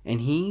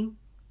 and he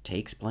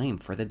takes blame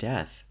for the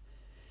death.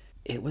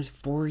 "It was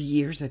 4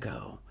 years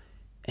ago,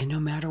 and no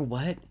matter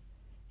what,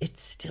 it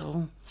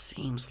still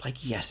seems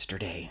like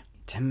yesterday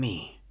to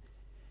me."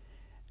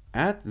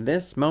 At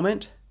this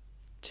moment,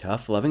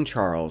 tough-loving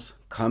Charles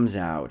comes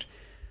out.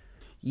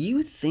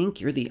 "You think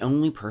you're the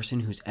only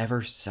person who's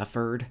ever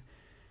suffered?"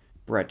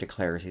 Brett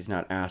declares he's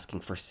not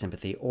asking for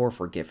sympathy or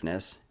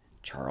forgiveness.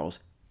 Charles,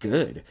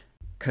 "Good,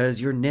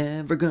 'cause you're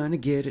never gonna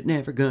get it,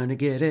 never gonna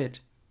get it,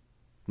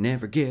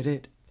 never get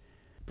it."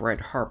 Brett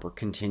Harper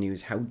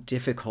continues how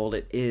difficult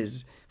it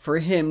is for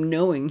him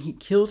knowing he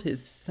killed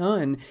his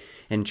son.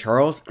 And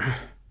Charles,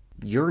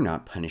 "You're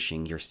not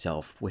punishing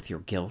yourself with your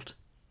guilt.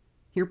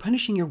 You're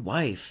punishing your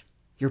wife.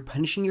 You're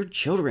punishing your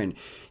children.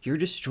 You're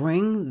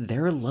destroying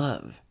their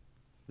love.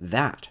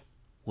 That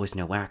was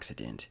no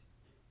accident.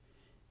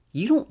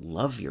 You don't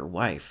love your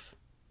wife,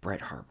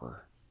 Brett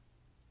Harper.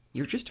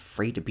 You're just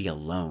afraid to be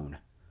alone."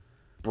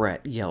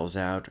 Brett yells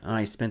out,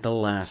 "I spent the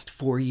last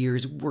 4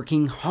 years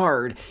working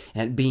hard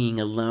at being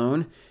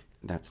alone."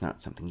 That's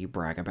not something you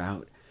brag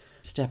about.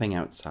 Stepping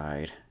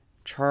outside,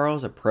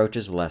 Charles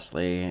approaches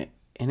Leslie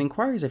and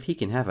inquires if he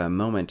can have a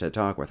moment to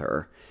talk with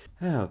her.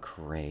 Oh,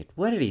 great.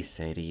 What did he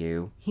say to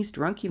you? He's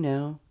drunk, you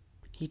know.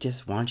 He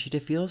just wants you to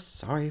feel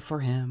sorry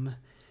for him.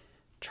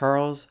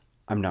 Charles,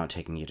 I'm not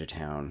taking you to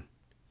town.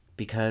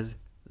 Because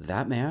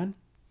that man,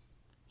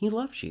 he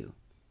loves you.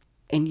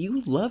 And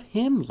you love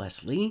him,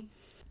 Leslie.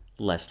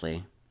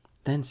 Leslie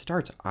then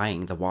starts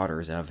eyeing the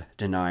waters of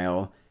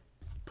denial.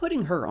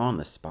 Putting her on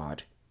the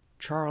spot,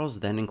 Charles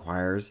then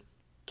inquires,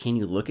 "Can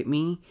you look at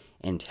me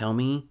and tell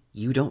me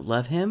you don't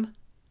love him?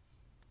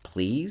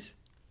 Please?"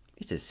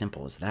 It's as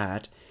simple as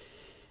that.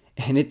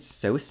 And it's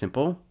so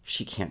simple,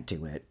 she can't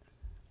do it.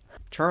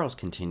 Charles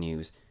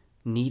continues,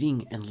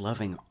 "Needing and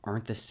loving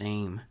aren't the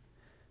same.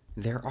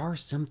 There are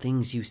some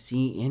things you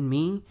see in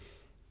me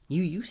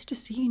you used to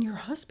see in your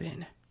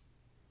husband.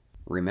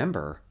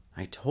 Remember,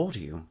 I told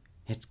you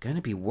it's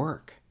gonna be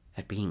work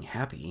at being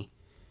happy.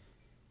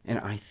 And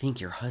I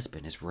think your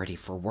husband is ready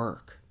for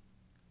work.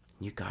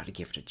 You gotta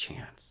give it a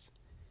chance.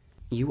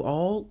 You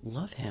all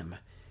love him,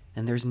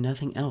 and there's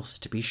nothing else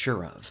to be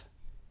sure of."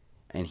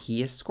 And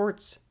he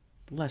escorts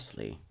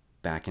Leslie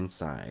back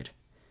inside.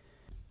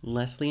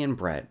 Leslie and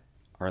Brett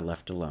are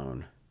left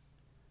alone.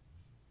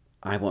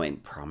 "I won't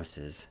make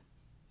promises,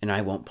 and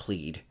I won't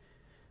plead,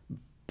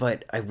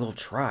 but I will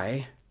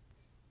try.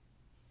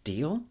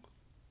 Deal?"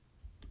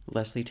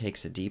 Leslie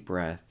takes a deep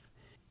breath,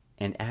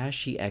 and as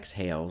she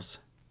exhales,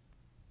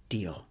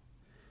 "Deal."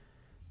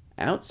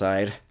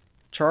 Outside,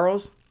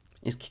 Charles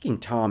is kicking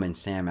Tom and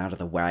Sam out of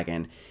the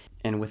wagon,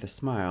 and with a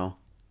smile,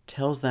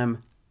 tells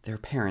them their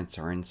parents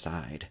are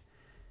inside.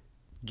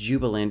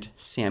 Jubilant,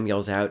 Sam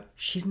yells out,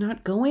 "She's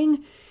not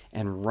going?"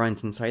 and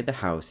runs inside the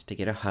house to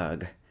get a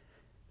hug.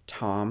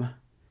 Tom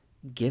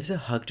gives a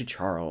hug to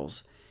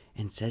Charles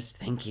and says,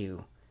 "Thank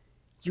you.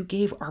 You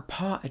gave our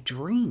pa a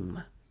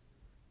dream."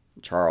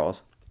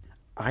 Charles,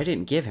 "I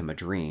didn't give him a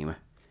dream.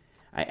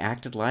 I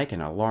acted like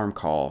an alarm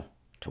call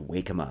to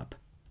wake him up."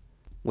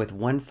 With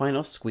one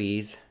final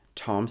squeeze,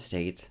 Tom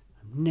states,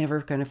 "I'm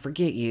never gonna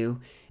forget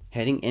you."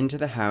 Heading into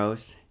the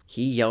house,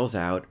 he yells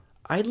out,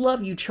 "I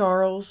love you,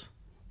 Charles."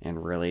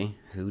 And really,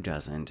 who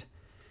doesn't?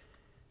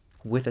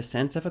 With a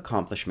sense of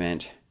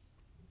accomplishment,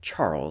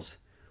 Charles,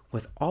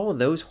 with all of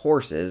those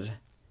horses,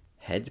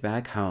 heads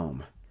back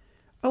home.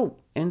 Oh,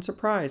 and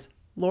surprise,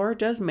 Laura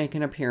does make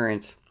an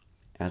appearance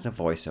as a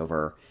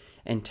voiceover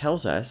and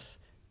tells us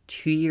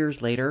 2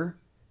 years later,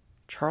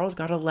 Charles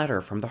got a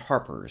letter from the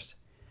Harpers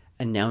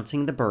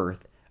announcing the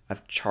birth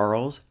of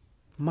Charles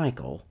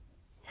Michael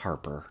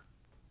Harper.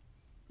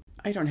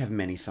 I don't have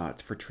many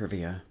thoughts for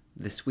trivia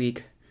this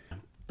week,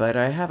 but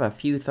I have a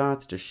few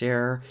thoughts to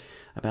share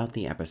about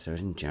the episode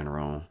in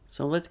general.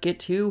 So let's get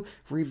to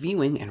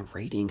reviewing and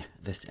rating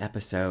this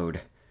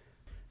episode.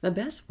 The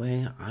best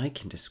way I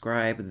can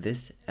describe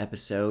this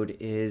episode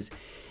is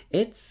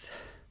it's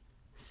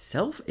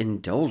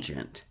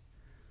self-indulgent.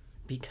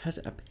 Because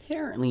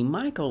apparently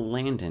Michael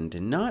Landon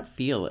did not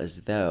feel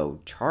as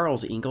though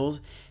Charles Ingalls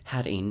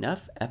had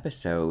enough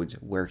episodes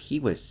where he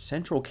was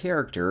central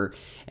character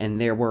and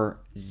there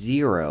were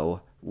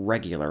 0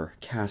 regular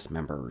cast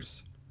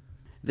members.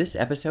 This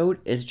episode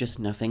is just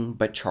nothing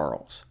but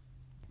Charles.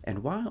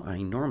 And while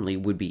I normally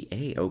would be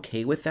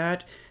A-okay with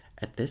that,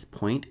 at this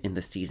point in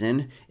the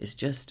season, it's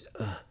just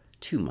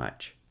too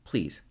much.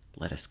 Please,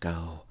 let us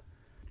go.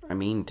 I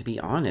mean, to be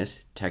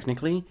honest,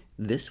 technically,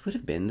 this would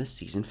have been the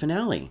season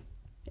finale.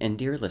 And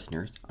dear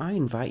listeners, I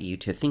invite you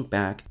to think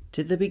back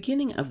to the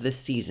beginning of this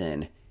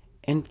season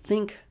and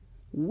think,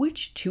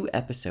 which 2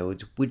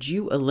 episodes would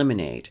you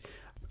eliminate?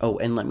 Oh,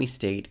 and let me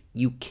state,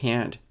 you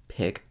can't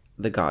pick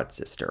the God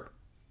Sister,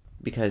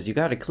 because you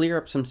got to clear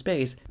up some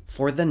space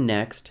for the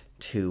next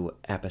 2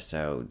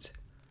 episodes.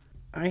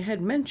 I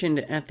had mentioned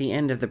at the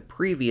end of the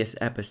previous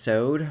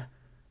episode,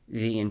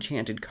 The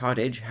Enchanted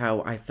Cottage,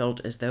 how I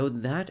felt as though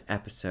that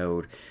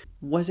episode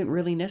wasn't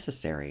really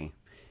necessary.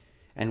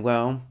 And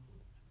well,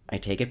 I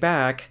take it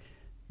back.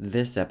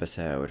 This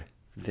episode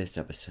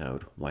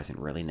wasn't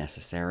really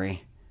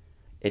necessary.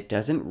 It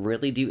doesn't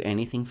really do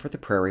anything for the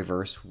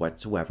Prairieverse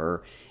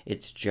whatsoever.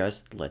 It's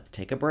just, let's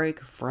take a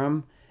break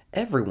from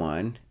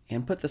everyone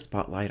and put the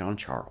spotlight on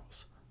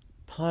Charles.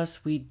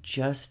 Plus, we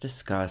just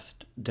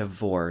discussed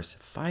divorce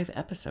 5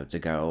 episodes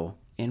ago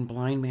in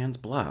Blind Man's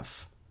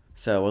Bluff.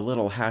 So a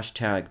little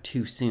hashtag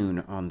too soon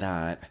on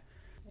that.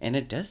 And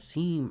it does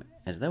seem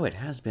as though it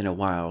has been a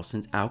while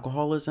since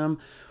alcoholism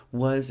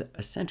was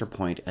a center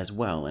point as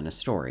well in a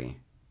story.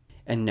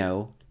 And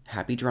no,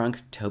 Happy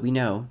Drunk Toby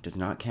No does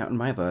not count in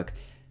my book.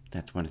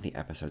 That's one of the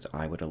episodes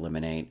I would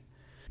eliminate.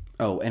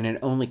 Oh, and it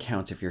only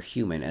counts if you're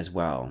human as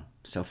well.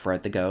 So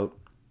Fred the Goat,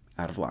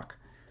 out of luck.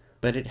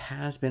 But it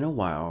has been a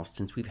while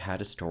since we've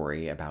had a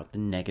story about the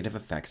negative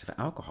effects of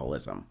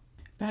alcoholism.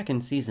 Back in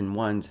season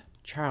 1's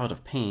Child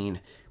of Pain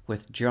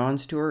with Jon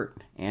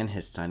Stewart and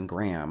his son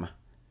Graham.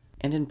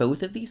 And in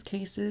both of these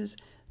cases,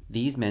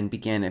 these men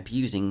began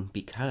abusing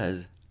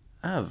because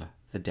of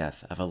the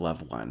death of a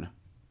loved one.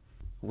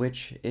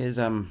 Which is,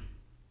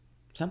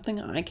 something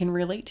I can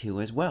relate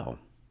to as well.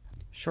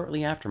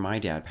 Shortly after my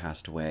dad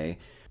passed away,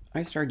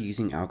 I started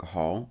using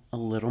alcohol a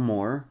little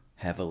more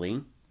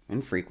heavily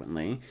and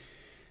frequently.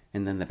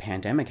 And then the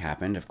pandemic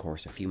happened, of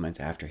course, a few months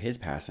after his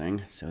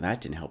passing, so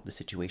that didn't help the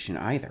situation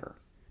either.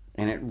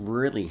 And it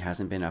really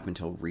hasn't been up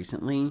until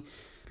recently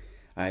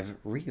I've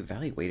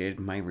reevaluated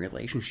my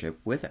relationship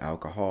with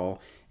alcohol,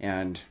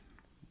 and,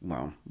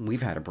 well,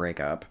 we've had a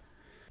breakup.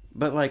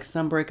 But like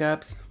some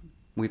breakups,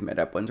 we've met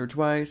up once or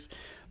twice,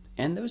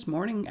 and those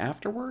morning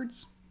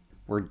afterwards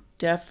were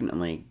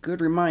definitely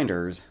good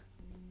reminders.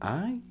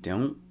 I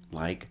don't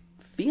like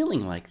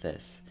feeling like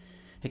this,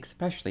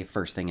 especially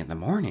first thing in the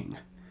morning.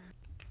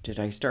 Did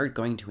I start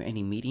going to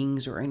any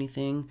meetings or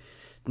anything?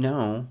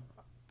 No.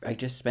 I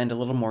just spend a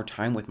little more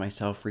time with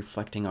myself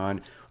reflecting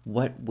on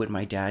what would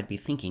my dad be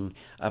thinking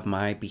of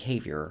my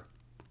behavior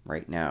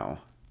right now.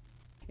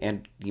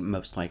 And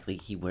most likely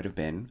he would have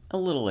been a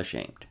little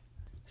ashamed.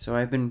 So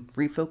I've been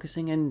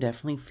refocusing and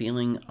definitely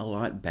feeling a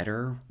lot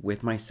better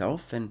with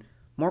myself and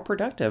more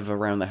productive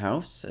around the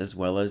house as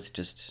well as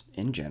just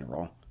in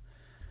general.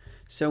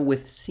 So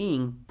with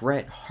seeing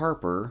Brett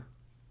Harper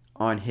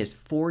on his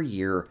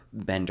 4-year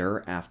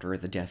bender after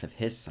the death of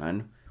his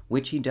son,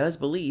 which he does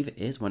believe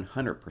is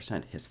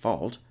 100% his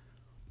fault,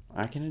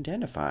 I can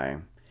identify.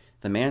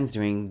 The man's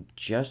doing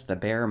just the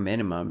bare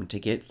minimum to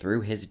get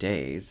through his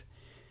days,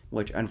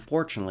 which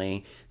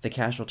unfortunately, the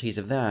casualties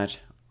of that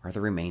are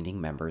the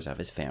remaining members of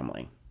his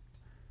family.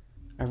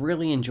 I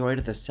really enjoyed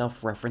the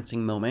self-referencing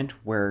moment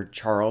where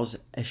Charles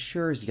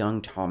assures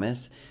young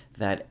Thomas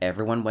that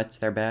everyone wets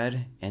their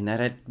bed and that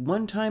at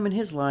one time in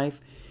his life,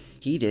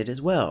 he did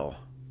as well.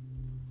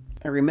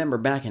 I remember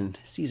back in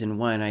season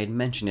 1, I had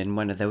mentioned in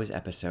one of those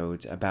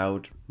episodes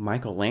about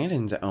Michael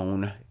Landon's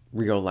own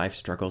real-life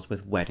struggles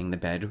with wetting the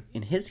bed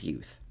in his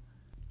youth,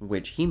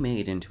 which he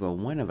made into a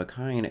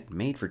one-of-a-kind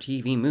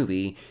made-for-TV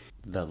movie,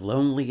 The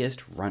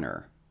Loneliest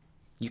Runner.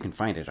 You can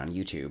find it on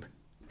YouTube.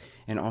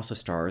 And also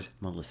stars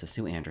Melissa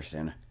Sue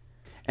Anderson.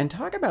 And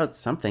talk about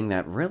something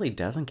that really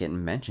doesn't get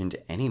mentioned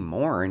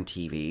anymore in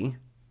TV,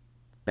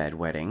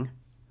 bedwetting.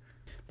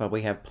 But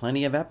we have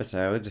plenty of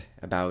episodes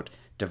about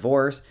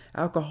divorce,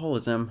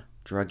 alcoholism,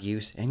 drug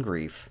use, and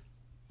grief.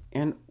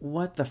 And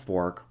what the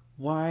fork?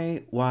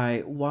 Why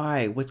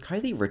was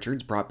Kylie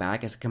Richards brought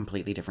back as a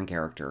completely different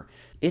character?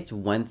 It's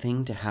one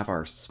thing to have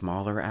our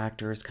smaller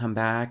actors come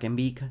back and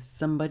be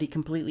somebody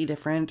completely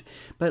different,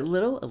 but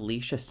little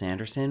Alicia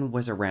Sanderson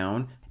was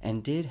around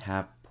and did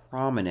have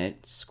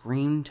prominent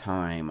screen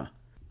time.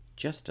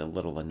 Just a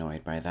little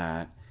annoyed by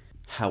that.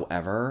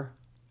 However,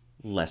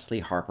 Leslie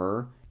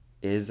Harper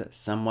is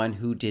someone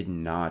who did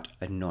not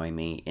annoy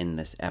me in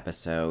this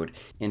episode.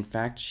 In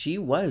fact, she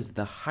was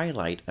the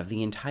highlight of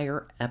the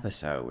entire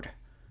episode.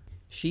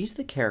 She's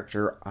the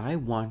character I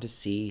want to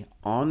see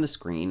on the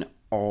screen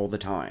all the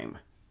time.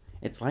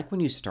 It's like when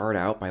you start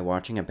out by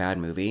watching a bad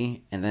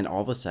movie and then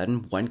all of a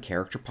sudden one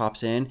character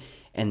pops in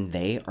and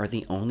they are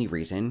the only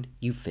reason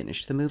you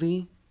finish the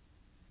movie.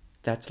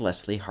 That's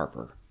Leslie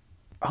Harper.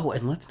 Oh,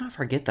 and let's not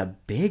forget the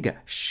big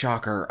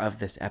shocker of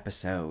this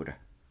episode.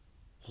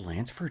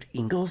 Lansford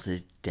Ingalls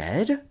is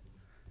dead?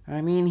 I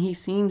mean, he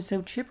seemed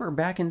so chipper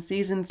back in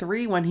season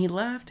 3 when he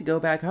left to go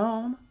back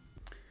home.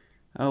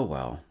 Oh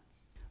well.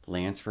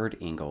 Lansford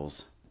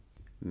Ingalls.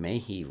 May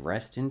he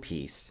rest in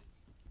peace.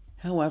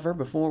 However,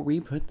 before we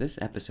put this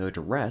episode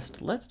to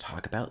rest, let's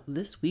talk about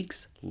this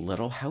week's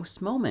Little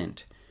House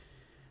moment,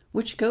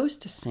 which goes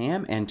to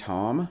Sam and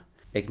Tom,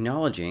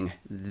 acknowledging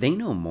they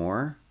know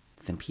more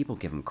than people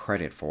give them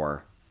credit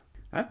for.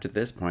 Up to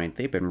this point,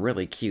 they've been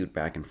really cute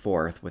back and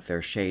forth with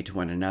their shade to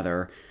one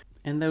another,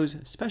 and those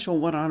special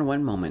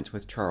one-on-one moments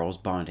with Charles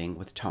bonding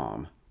with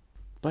Tom.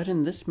 But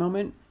in this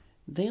moment,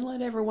 they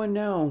let everyone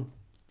know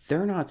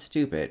they're not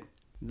stupid.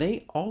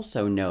 They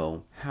also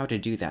know how to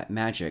do that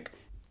magic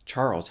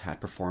Charles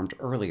had performed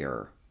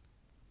earlier.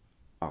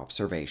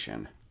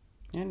 Observation.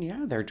 And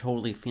yeah, they're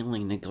totally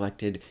feeling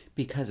neglected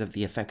because of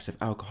the effects of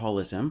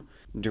alcoholism,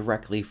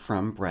 directly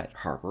from Brett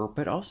Harper,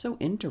 but also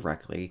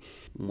indirectly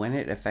when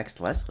it affects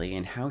Leslie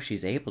and how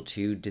she's able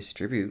to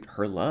distribute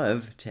her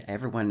love to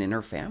everyone in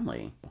her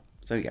family.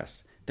 So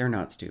yes, they're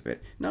not stupid.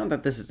 Not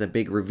that this is a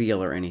big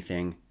reveal or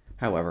anything.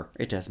 However,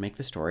 it does make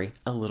the story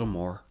a little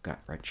more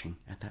gut-wrenching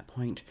at that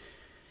point.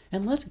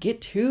 And let's get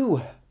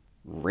to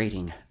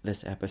rating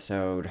this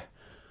episode.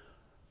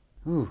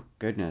 Ooh,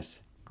 goodness.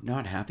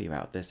 Not happy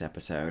about this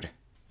episode.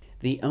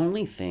 The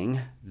only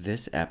thing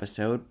this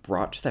episode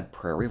brought to the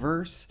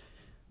Prairieverse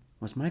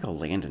was Michael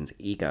Landon's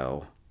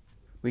ego.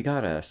 We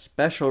got a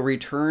special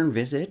return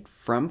visit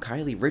from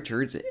Kylie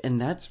Richards, and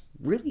that's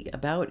really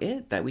about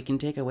it that we can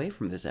take away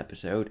from this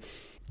episode.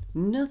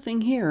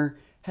 Nothing here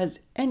has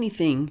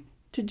anything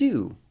to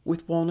do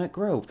with Walnut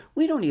Grove.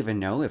 We don't even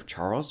know if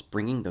Charles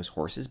bringing those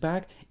horses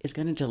back is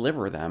going to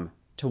deliver them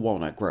to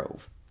Walnut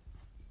Grove.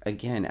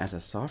 Again, as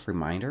a soft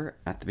reminder,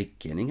 at the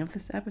beginning of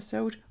this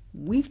episode,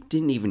 we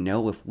didn't even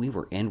know if we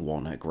were in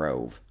Walnut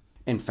Grove.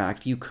 In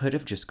fact, you could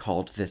have just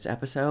called this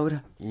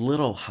episode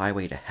Little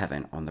Highway to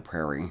Heaven on the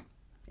Prairie.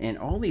 And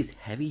all these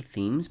heavy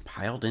themes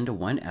piled into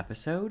one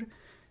episode: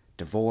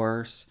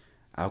 divorce,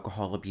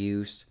 alcohol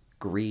abuse,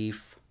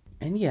 grief.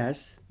 And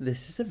yes,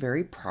 this is a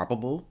very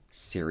probable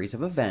series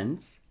of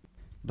events.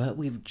 but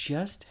we've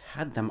just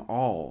had them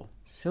all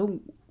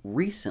so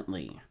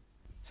recently.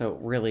 So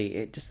really,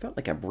 it just felt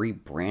like a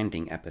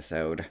rebranding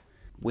episode,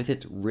 with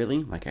its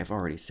really, like I've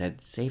already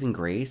said, saving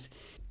grace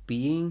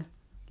being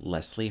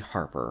Leslie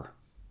Harper.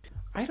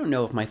 I don't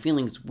know if my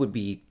feelings would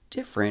be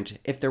different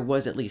if there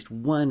was at least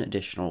one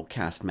additional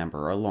cast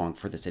member along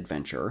for this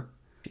adventure.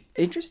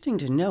 Interesting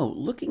to note,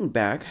 looking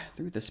back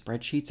through the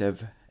spreadsheets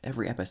of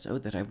every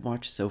episode that I've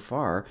watched so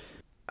far,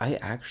 I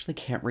actually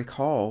can't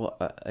recall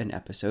an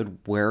episode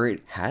where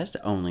it has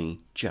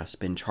only just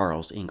been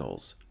Charles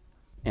Ingalls.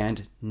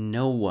 And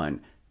no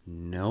one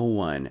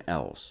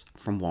else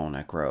from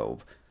Walnut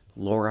Grove.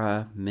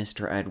 Laura,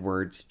 Mr.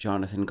 Edwards,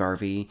 Jonathan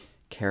Garvey,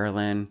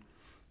 Carolyn,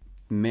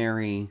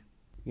 Mary.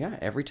 Yeah,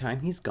 every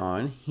time he's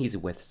gone, he's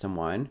with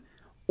someone.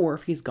 Or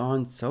if he's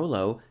gone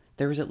solo,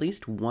 there's at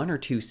least 1 or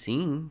 2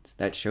 scenes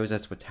that shows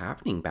us what's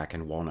happening back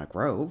in Walnut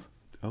Grove.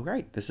 Oh,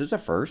 right, this is a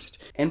first.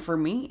 And for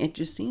me, it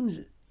just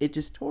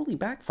totally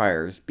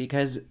backfires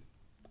because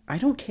I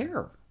don't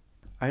care.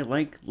 I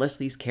like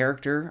Leslie's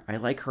character, I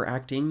like her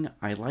acting,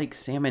 I like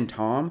Sam and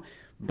Tom,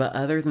 but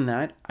other than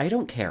that, I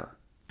don't care.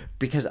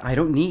 Because I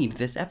don't need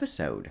this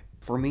episode.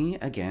 For me,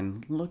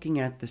 again, looking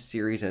at the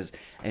series as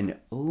an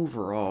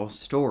overall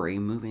story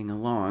moving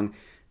along,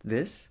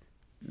 this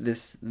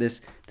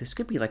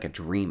could be like a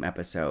dream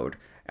episode.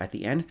 At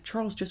the end,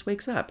 Charles just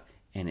wakes up,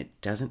 and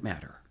it doesn't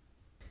matter.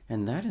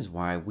 And that is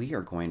why we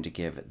are going to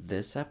give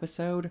this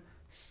episode,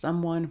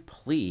 Someone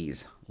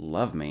Please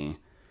Love Me,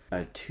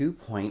 a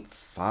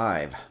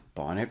 2.5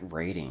 Bonnet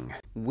rating,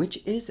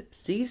 which is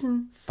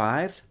Season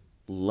 5's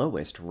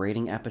lowest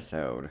rating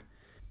episode.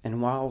 And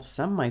while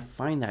some might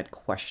find that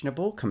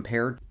questionable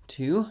compared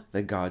to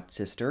The God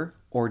Sister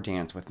or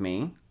Dance With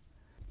Me,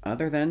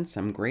 other than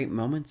some great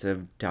moments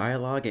of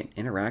dialogue and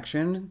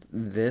interaction,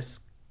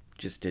 this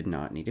just did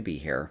not need to be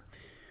here.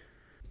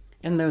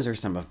 And those are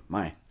some of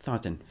my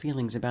thoughts and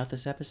feelings about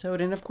this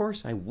episode, and of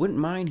course, I wouldn't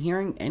mind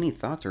hearing any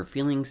thoughts or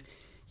feelings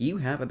you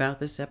have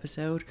about this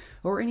episode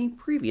or any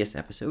previous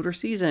episode or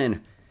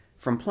season.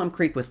 From Plum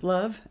Creek with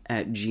Love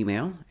at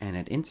Gmail and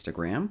at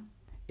Instagram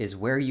is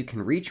where you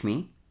can reach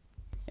me.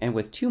 And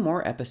with 2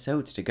 more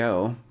episodes to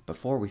go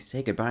before we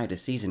say goodbye to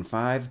Season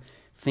 5,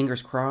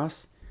 fingers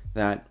crossed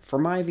that, for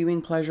my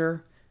viewing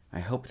pleasure, I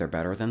hope they're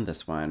better than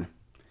this one.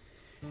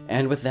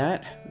 And with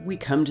that, we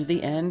come to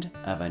the end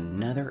of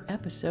another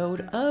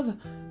episode of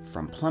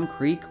From Plum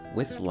Creek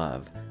with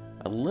Love,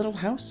 a Little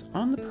House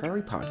on the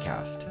Prairie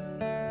podcast.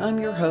 I'm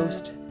your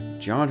host,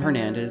 John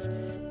Hernandez,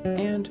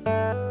 and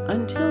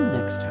until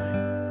next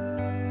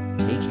time,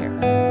 take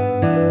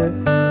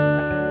care.